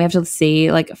do this again. We have to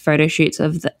see like photo shoots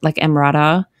of like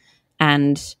Emrata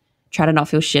and try to not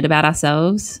feel shit about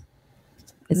ourselves.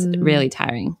 It's really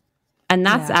tiring. And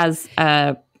that's as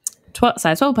a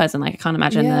size 12 person. Like I can't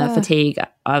imagine the fatigue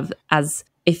of as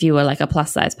if you were like a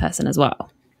plus size person as well.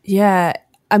 Yeah.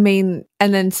 I mean,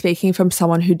 and then speaking from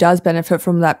someone who does benefit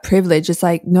from that privilege, it's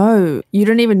like, no, you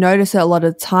don't even notice it a lot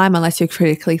of the time unless you're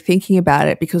critically thinking about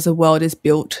it because the world is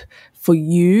built for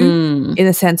you in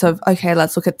a sense of, okay,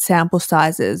 let's look at sample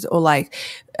sizes or like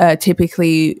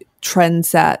typically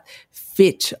trends that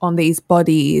fit on these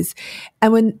bodies.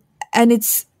 And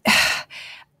it's,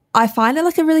 I find it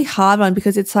like a really hard one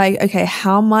because it's like, okay,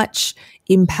 how much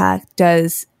impact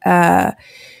does,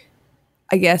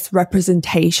 I guess,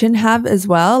 representation have as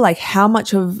well? Like how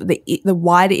much of the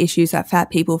wider issues that fat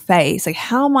people face, like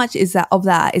how much is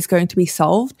that is going to be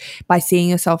solved by seeing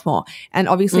yourself more? And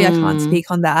obviously I can't speak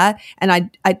on that.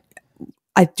 And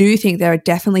I do think there are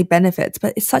definitely benefits,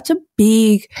 but it's such a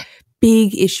big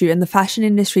issue and the fashion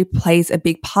industry plays a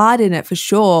big part in it for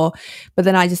sure. But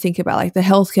then I just think about like the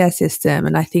healthcare system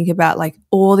and I think about like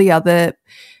all the other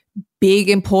big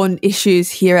important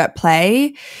issues here at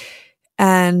play.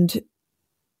 And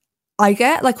I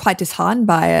get like quite disheartened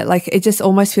by it. Like it just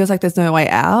almost feels like there's no way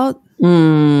out.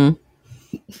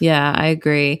 Yeah, I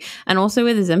agree. And also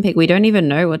with Ozempic, we don't even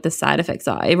know what the side effects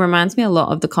are. It reminds me a lot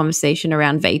of the conversation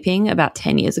around vaping about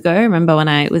 10 years ago. Remember when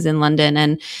I was in London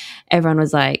and everyone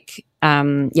was like,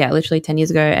 literally 10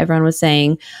 years ago, everyone was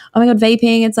saying, oh my God,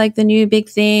 vaping, it's like the new big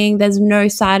thing. There's no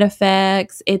side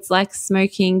effects. It's like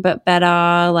smoking, but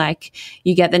better. Like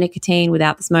you get the nicotine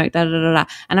without the smoke, da, da, da, da.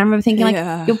 And I remember thinking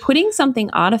like, you're putting something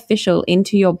artificial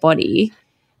into your body.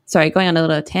 Sorry, going on a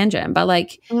little tangent, but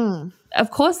like, of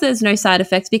course there's no side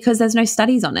effects because there's no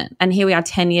studies on it. And here we are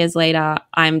 10 years later,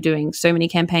 I'm doing so many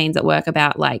campaigns at work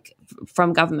about like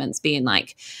from governments being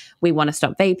like, we want to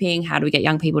stop vaping. How do we get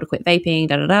young people to quit vaping?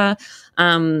 Da, da,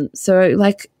 da. So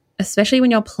like, especially when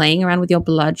you're playing around with your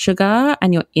blood sugar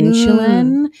and your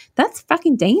insulin, that's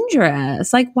fucking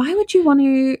dangerous. Like, why would you want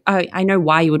to? I know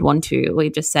why you would want to.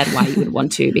 We've just said why you would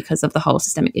want to because of the whole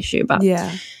systemic issue. But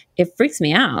it freaks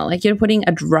me out. Like, you're putting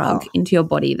a drug into your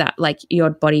body that like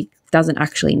your body doesn't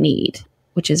actually need,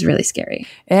 which is really scary.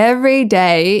 Every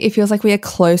day, it feels like we are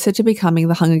closer to becoming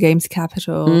the Hunger Games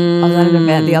capital. I was at an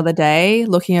event the other day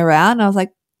looking around and I was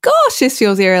like, gosh, this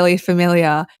feels eerily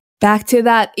familiar. Back to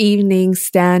that Evening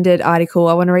Standard article,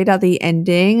 I want to read out the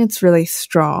ending. It's really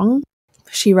strong.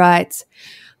 She writes,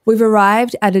 "We've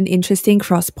arrived at an interesting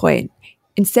cross point.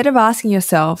 Instead of asking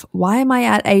yourself, why am I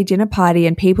at a dinner party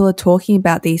and people are talking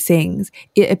about these things?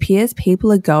 It appears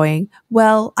people are going,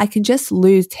 well, I can just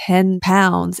lose 10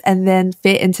 pounds and then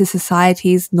fit into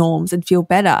society's norms and feel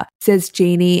better," says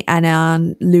Jeannie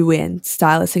Annan Lewin,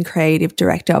 stylist and creative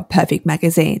director of Perfect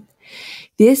Magazine.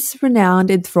 This renowned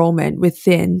enthrallment with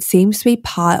thin seems to be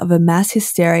part of a mass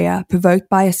hysteria provoked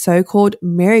by a so-called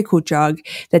miracle drug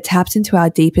that taps into our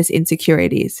deepest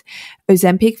insecurities.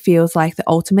 Ozempic feels like the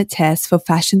ultimate test for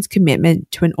fashion's commitment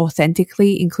to an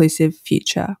authentically inclusive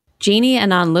future. Jeannie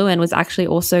Annan Lewin was actually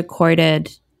also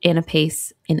quoted in a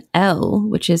piece in Elle,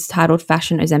 which is titled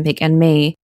Fashion, Ozempic and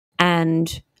Me.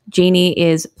 And Jeannie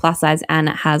is plus size and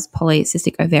has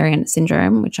polycystic ovarian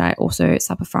syndrome, which I also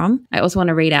suffer from. I also want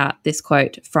to read out this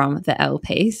quote from the Elle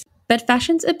piece. "But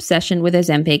fashion's obsession with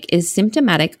Ozempic is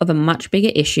symptomatic of a much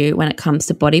bigger issue when it comes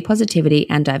to body positivity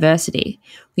and diversity.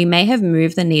 We may have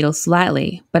moved the needle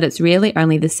slightly, but it's really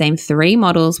only the same 3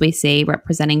 models we see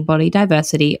representing body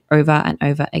diversity over and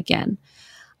over again.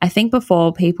 I think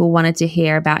before people wanted to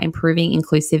hear about improving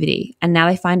inclusivity, and now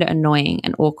they find it annoying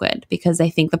and awkward because they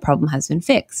think the problem has been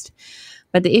fixed.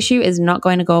 But the issue is not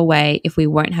going to go away if we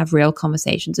won't have real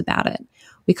conversations about it.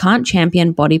 We can't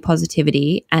champion body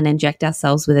positivity and inject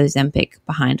ourselves with Ozempic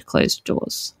behind closed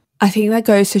doors." I think that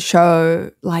goes to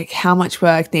show like how much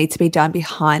work needs to be done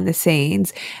behind the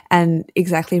scenes. And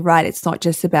exactly right. It's not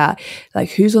just about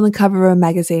like who's on the cover of a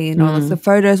magazine or like the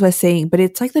photos we're seeing, but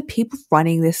it's like the people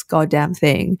running this goddamn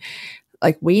thing.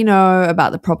 Like we know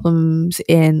about the problems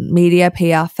in media,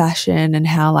 PR, fashion, and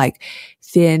how like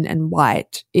thin and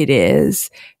white it is.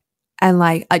 And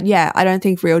like, I don't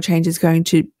think real change is going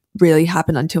to really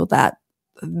happen until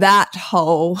that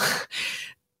whole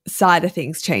side of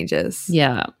things changes.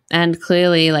 Yeah. And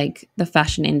clearly like the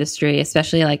fashion industry,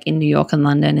 especially like in New York and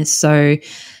London, is so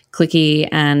cliquey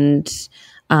and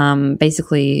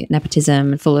basically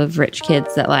nepotism and full of rich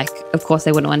kids that like, of course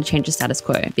they wouldn't want to change the status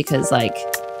quo because like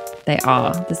they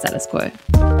are the status quo.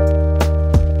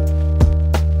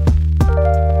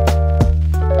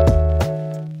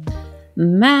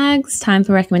 Mags, time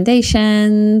for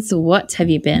recommendations. What have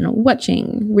you been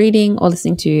watching, reading, or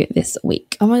listening to this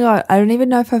week? Oh my God, I don't even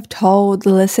know if I've told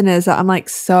the listeners that I'm like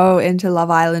so into Love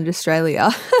Island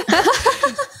Australia.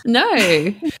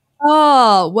 No.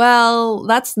 Oh, well,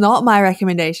 that's not my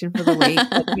recommendation for the week.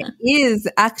 But it is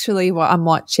actually what I'm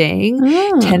watching.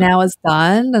 10 hours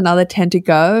done, another 10 to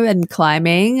go and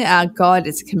climbing. God,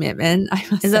 it's a commitment, I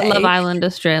must Is say. it Love Island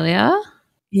Australia?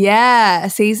 Yeah,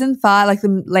 season 5, like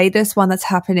the latest one that's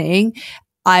happening.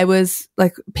 I was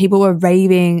like, people were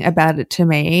raving about it to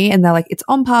me and they're like, it's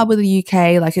on par with the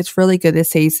UK. Like it's really good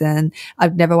this season.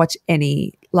 I've never watched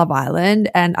any Love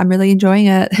Island and I'm really enjoying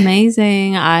it.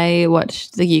 Amazing. I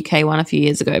watched the UK one a few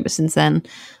years ago, but since then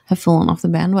have fallen off the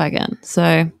bandwagon.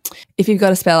 So if you've got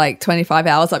to spare like 25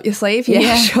 hours up your sleeve,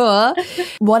 yeah, sure.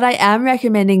 What I am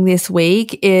recommending this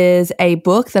week is a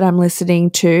book that I'm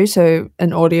listening to. So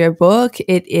an audio book.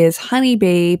 It is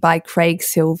Honeybee by Craig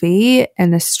Silvey,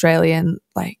 an Australian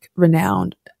like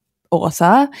renowned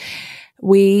author.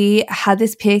 We had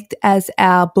this picked as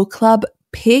our book club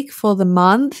pick for the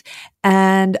month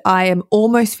and I am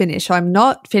almost finished. So I'm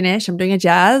not finished. I'm doing a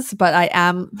jazz, but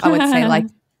I would say like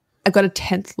I've got a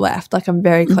 10th left. Like I'm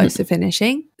very close to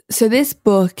finishing. So this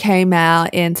book came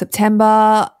out in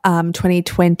September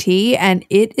 2020 and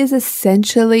it is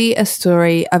essentially a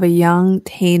story of a young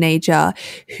teenager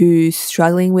who's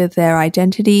struggling with their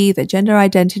identity, their gender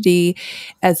identity,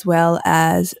 as well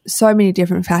as so many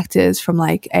different factors from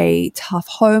like a tough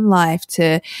home life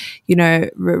to, you know,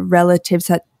 relatives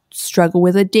that struggle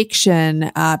with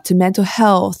addiction, to mental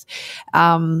health.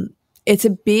 It's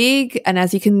a big, and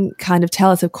as you can kind of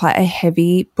tell, it's quite a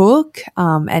heavy book,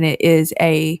 and it is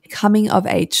a coming of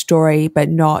age story, but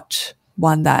not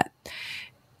one that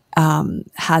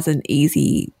has an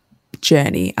easy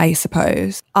journey, I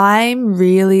suppose. I'm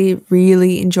really,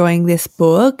 really enjoying this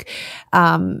book.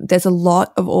 There's a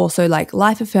lot of also like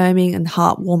life affirming and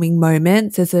heartwarming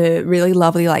moments. There's a really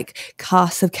lovely like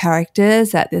cast of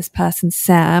characters that this person,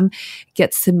 Sam,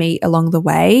 gets to meet along the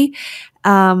way.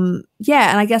 And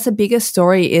I guess a bigger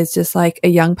story is just like a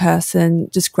young person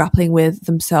just grappling with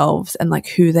themselves and like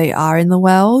who they are in the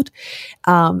world.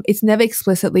 It's never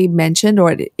explicitly mentioned,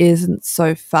 or it isn't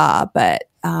so far, but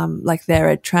like they're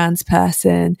a trans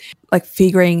person, like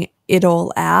figuring it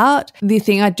all out. The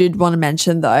thing I did want to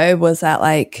mention though was that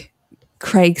like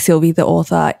Craig Silvey, the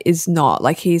author, is not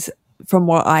like from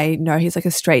what I know, he's like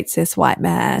a straight cis white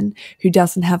man who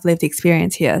doesn't have lived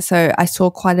experience here. So I saw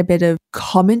quite a bit of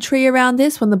commentary around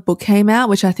this when the book came out,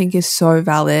 which I think is so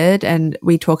valid. And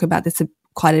we talk about this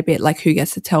quite a bit, like who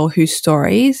gets to tell whose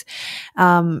stories.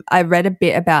 I read a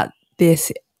bit about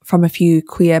this from a few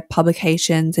queer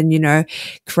publications, and, you know,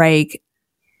 Craig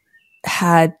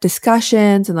had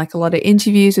discussions and like a lot of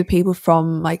interviews with people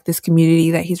from like this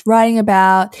community that he's writing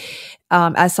about.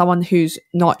 As someone who's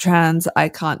not trans, I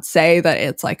can't say that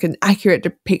it's like an accurate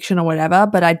depiction or whatever,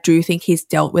 but I do think he's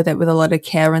dealt with it with a lot of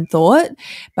care and thought.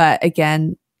 But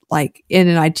again, like in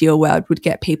an ideal world, would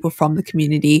get people from the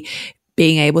community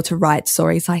being able to write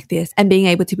stories like this and being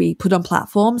able to be put on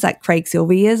platforms like Craig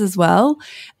Silvey is as well.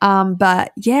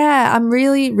 But yeah, I'm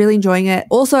really, really enjoying it.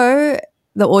 Also,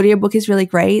 the audiobook is really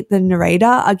great. The narrator,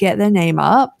 I'll get their name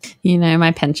up. You know,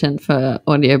 my penchant for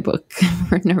audiobook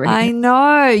for narrator. I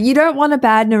know. You don't want a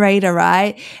bad narrator,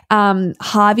 right?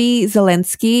 Harvey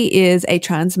Zelensky is a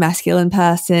trans masculine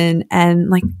person, and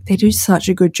like they do such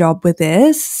a good job with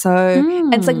this. So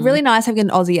and it's like really nice having an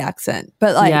Aussie accent,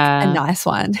 but like a nice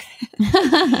one.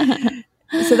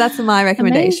 So that's my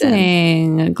recommendation.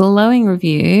 Amazing. Glowing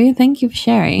review. Thank you for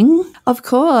sharing. Of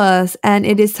course. And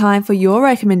it is time for your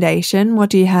recommendation. What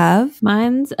do you have?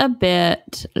 Mine's a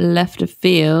bit left of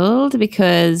field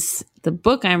because the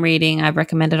book I'm reading I've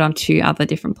recommended on 2 other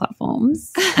different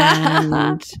platforms.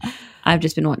 And I've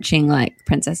just been watching like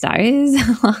Princess Diaries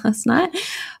last night.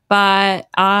 But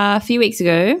a few weeks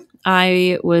ago,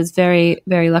 I was very,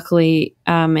 very luckily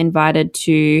invited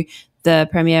to the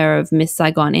premiere of Miss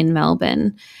Saigon in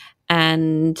Melbourne,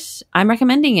 and I'm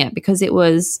recommending it because it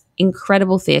was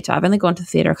incredible theatre. I've only gone to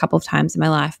theatre a couple of times in my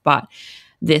life, but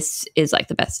this is like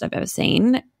the best I've ever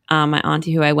seen. My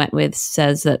auntie who I went with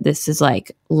says that this is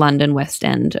like London West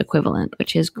End equivalent,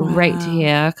 which is great to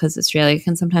hear because Australia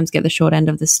can sometimes get the short end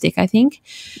of the stick, I think.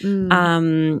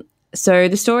 So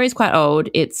the story is quite old.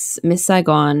 It's Miss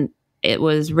Saigon. It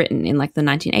was written in like the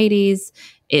 1980s.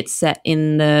 It's set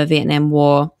in the Vietnam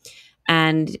War.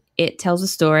 And it tells a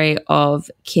story of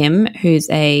Kim, who's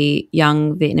a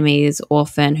young Vietnamese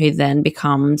orphan who then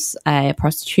becomes a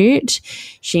prostitute.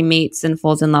 She meets and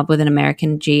falls in love with an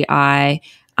American GI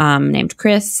named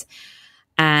Chris,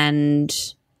 and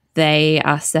they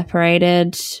are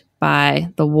separated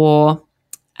by the war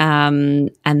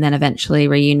and then eventually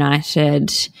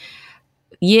reunited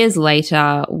years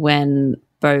later when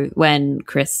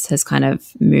Chris has kind of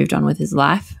moved on with his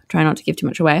life. Try not to give too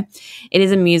much away. It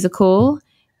is a musical.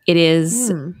 It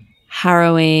is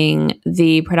harrowing.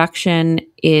 The production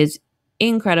is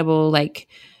incredible, like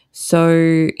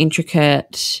so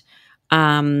intricate.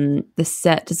 The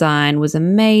set design was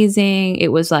amazing.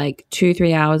 It was like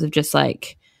 2-3 hours of just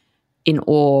like in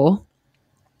awe.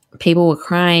 People were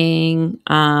crying,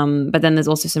 but then there's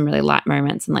also some really light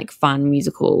moments and like fun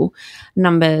musical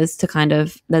numbers to kind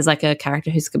of, there's like a character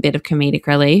who's a bit of comedic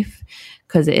relief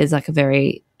because it is like a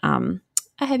very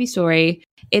a heavy story.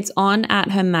 It's on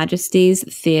at Her Majesty's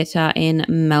Theatre in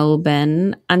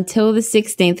Melbourne until the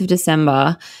 16th of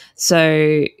December.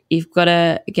 So you've got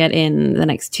to get in the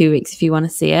next 2 weeks if you want to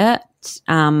see it.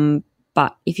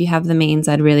 But if you have the means,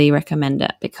 I'd really recommend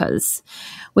it because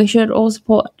we should all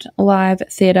support live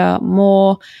theatre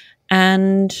more,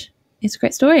 and it's a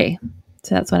great story.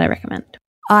 So that's what I recommend.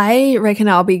 I reckon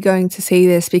I'll be going to see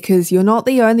this because you're not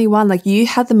the only one. Like, you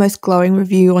had the most glowing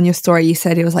review on your story. You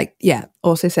said it was like,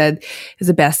 also said it's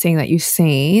the best thing that you've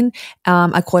seen.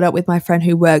 I caught up with my friend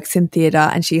who works in theatre,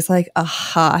 and she's like a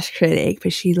harsh critic,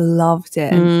 but she loved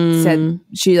it and said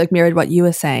she like mirrored what you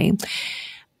were saying.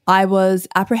 I was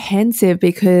apprehensive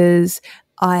because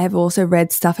I have also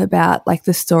read stuff about like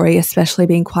the story especially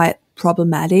being quite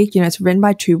problematic. You know, it's written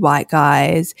by 2 white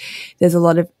guys. There's a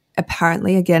lot of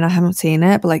apparently, again, I haven't seen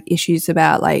it, but like issues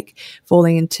about like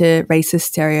falling into racist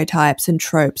stereotypes and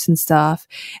tropes and stuff.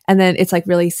 And then it's like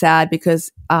really sad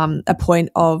because a point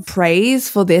of praise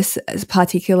for this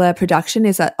particular production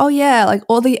is that, oh yeah, like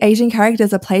all the Asian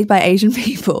characters are played by Asian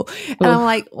people. And I'm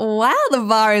like, wow, the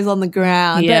bar is on the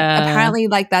ground. Yeah. But apparently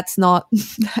like that's not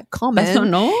that common. That's not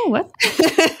normal. What?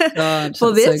 God,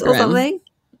 for that's this so or grim. something.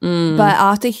 But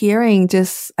after hearing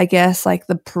just, I guess, like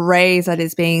the praise that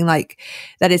is being like,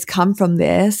 that has come from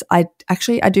this, I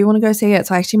do want to go see it.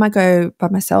 So I actually might go by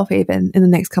myself even in the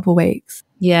next couple of weeks.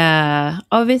 Yeah.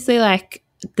 Obviously, like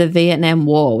the Vietnam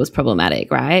War was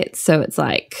problematic, right? So it's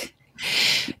like,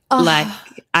 like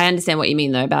I understand what you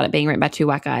mean though about it being written by two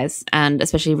white guys, and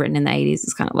especially written in the 80s.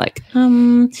 It's kind of like,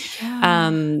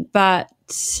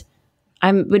 but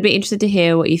I would be interested to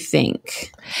hear what you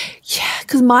think. Yeah,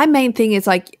 because my main thing is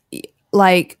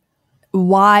like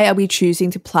why are we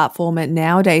choosing to platform it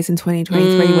nowadays in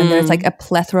 2023 when there's like a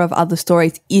plethora of other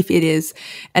stories, if it is,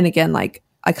 and again, like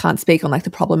I can't speak on like the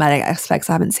problematic aspects,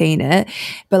 I haven't seen it,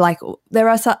 but like there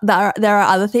are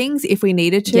other things if we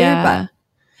needed to. Yeah.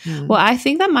 But well, I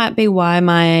think that might be why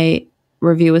my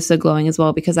review was so glowing as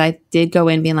well, because I did go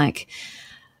in being like,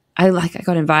 I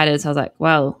got invited, so I was like,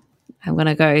 well, I'm going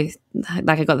to go,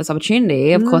 like I got this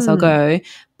opportunity, of course I'll go.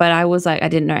 But I was like, I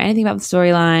didn't know anything about the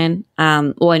storyline.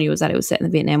 All I knew was that it was set in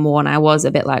the Vietnam War, and I was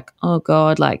a bit like, oh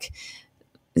God, like,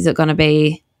 is it going to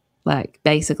be like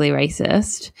basically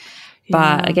racist?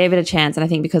 But I gave it a chance, and I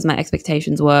think because my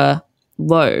expectations were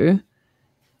low,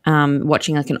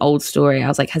 watching like an old story, I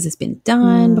was like, has this been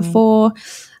done before?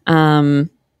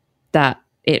 That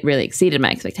it really exceeded my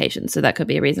expectations. So that could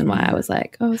be a reason why I was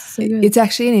like, oh, it's so good. It's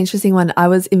actually an interesting one. I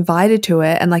was invited to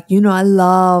it, and like, you know, I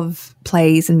love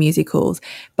plays and musicals,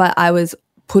 but I was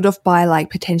put off by like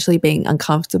potentially being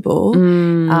uncomfortable,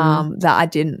 that I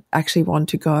didn't actually want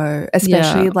to go,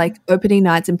 especially like opening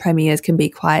nights and premieres can be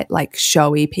quite like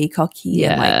showy, peacocky,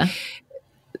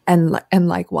 and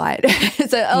like white.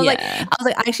 So I was like,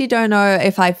 I actually don't know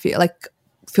if I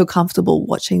feel comfortable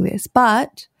watching this,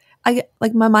 but I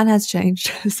like my mind has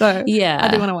changed. So I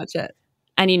do want to watch it.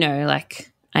 And you know,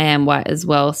 like I am white as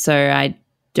well, so I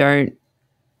don't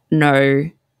know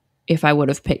if I would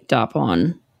have picked up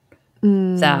on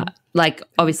that. Like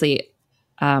obviously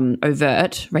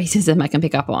overt racism I can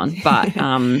pick up on, but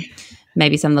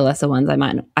maybe some of the lesser ones I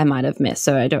might have missed.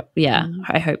 So I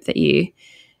hope that you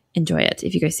enjoy it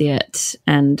if you go see it.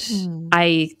 And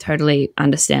I totally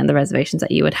understand the reservations that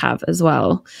you would have as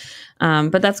well.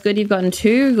 But that's good. You've gotten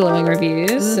 2 glowing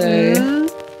reviews. So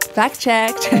fact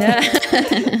checked.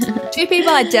 Two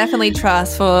people I definitely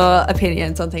trust for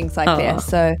opinions on things like this.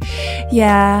 So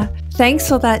yeah. Thanks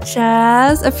for that,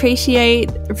 Chaz. Appreciate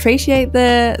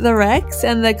the recs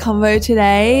and the convo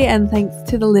today, and thanks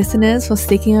to the listeners for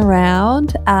sticking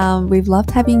around. We've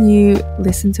loved having you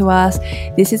listen to us.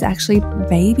 This is actually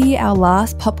maybe our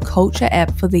last pop culture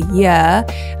ep for the year.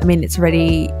 I mean, it's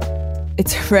already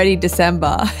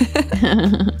December.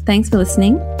 Thanks for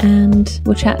listening, and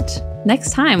we'll chat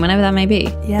next time, whenever that may be.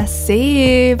 Yes,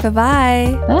 see you.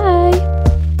 Bye-bye. Bye.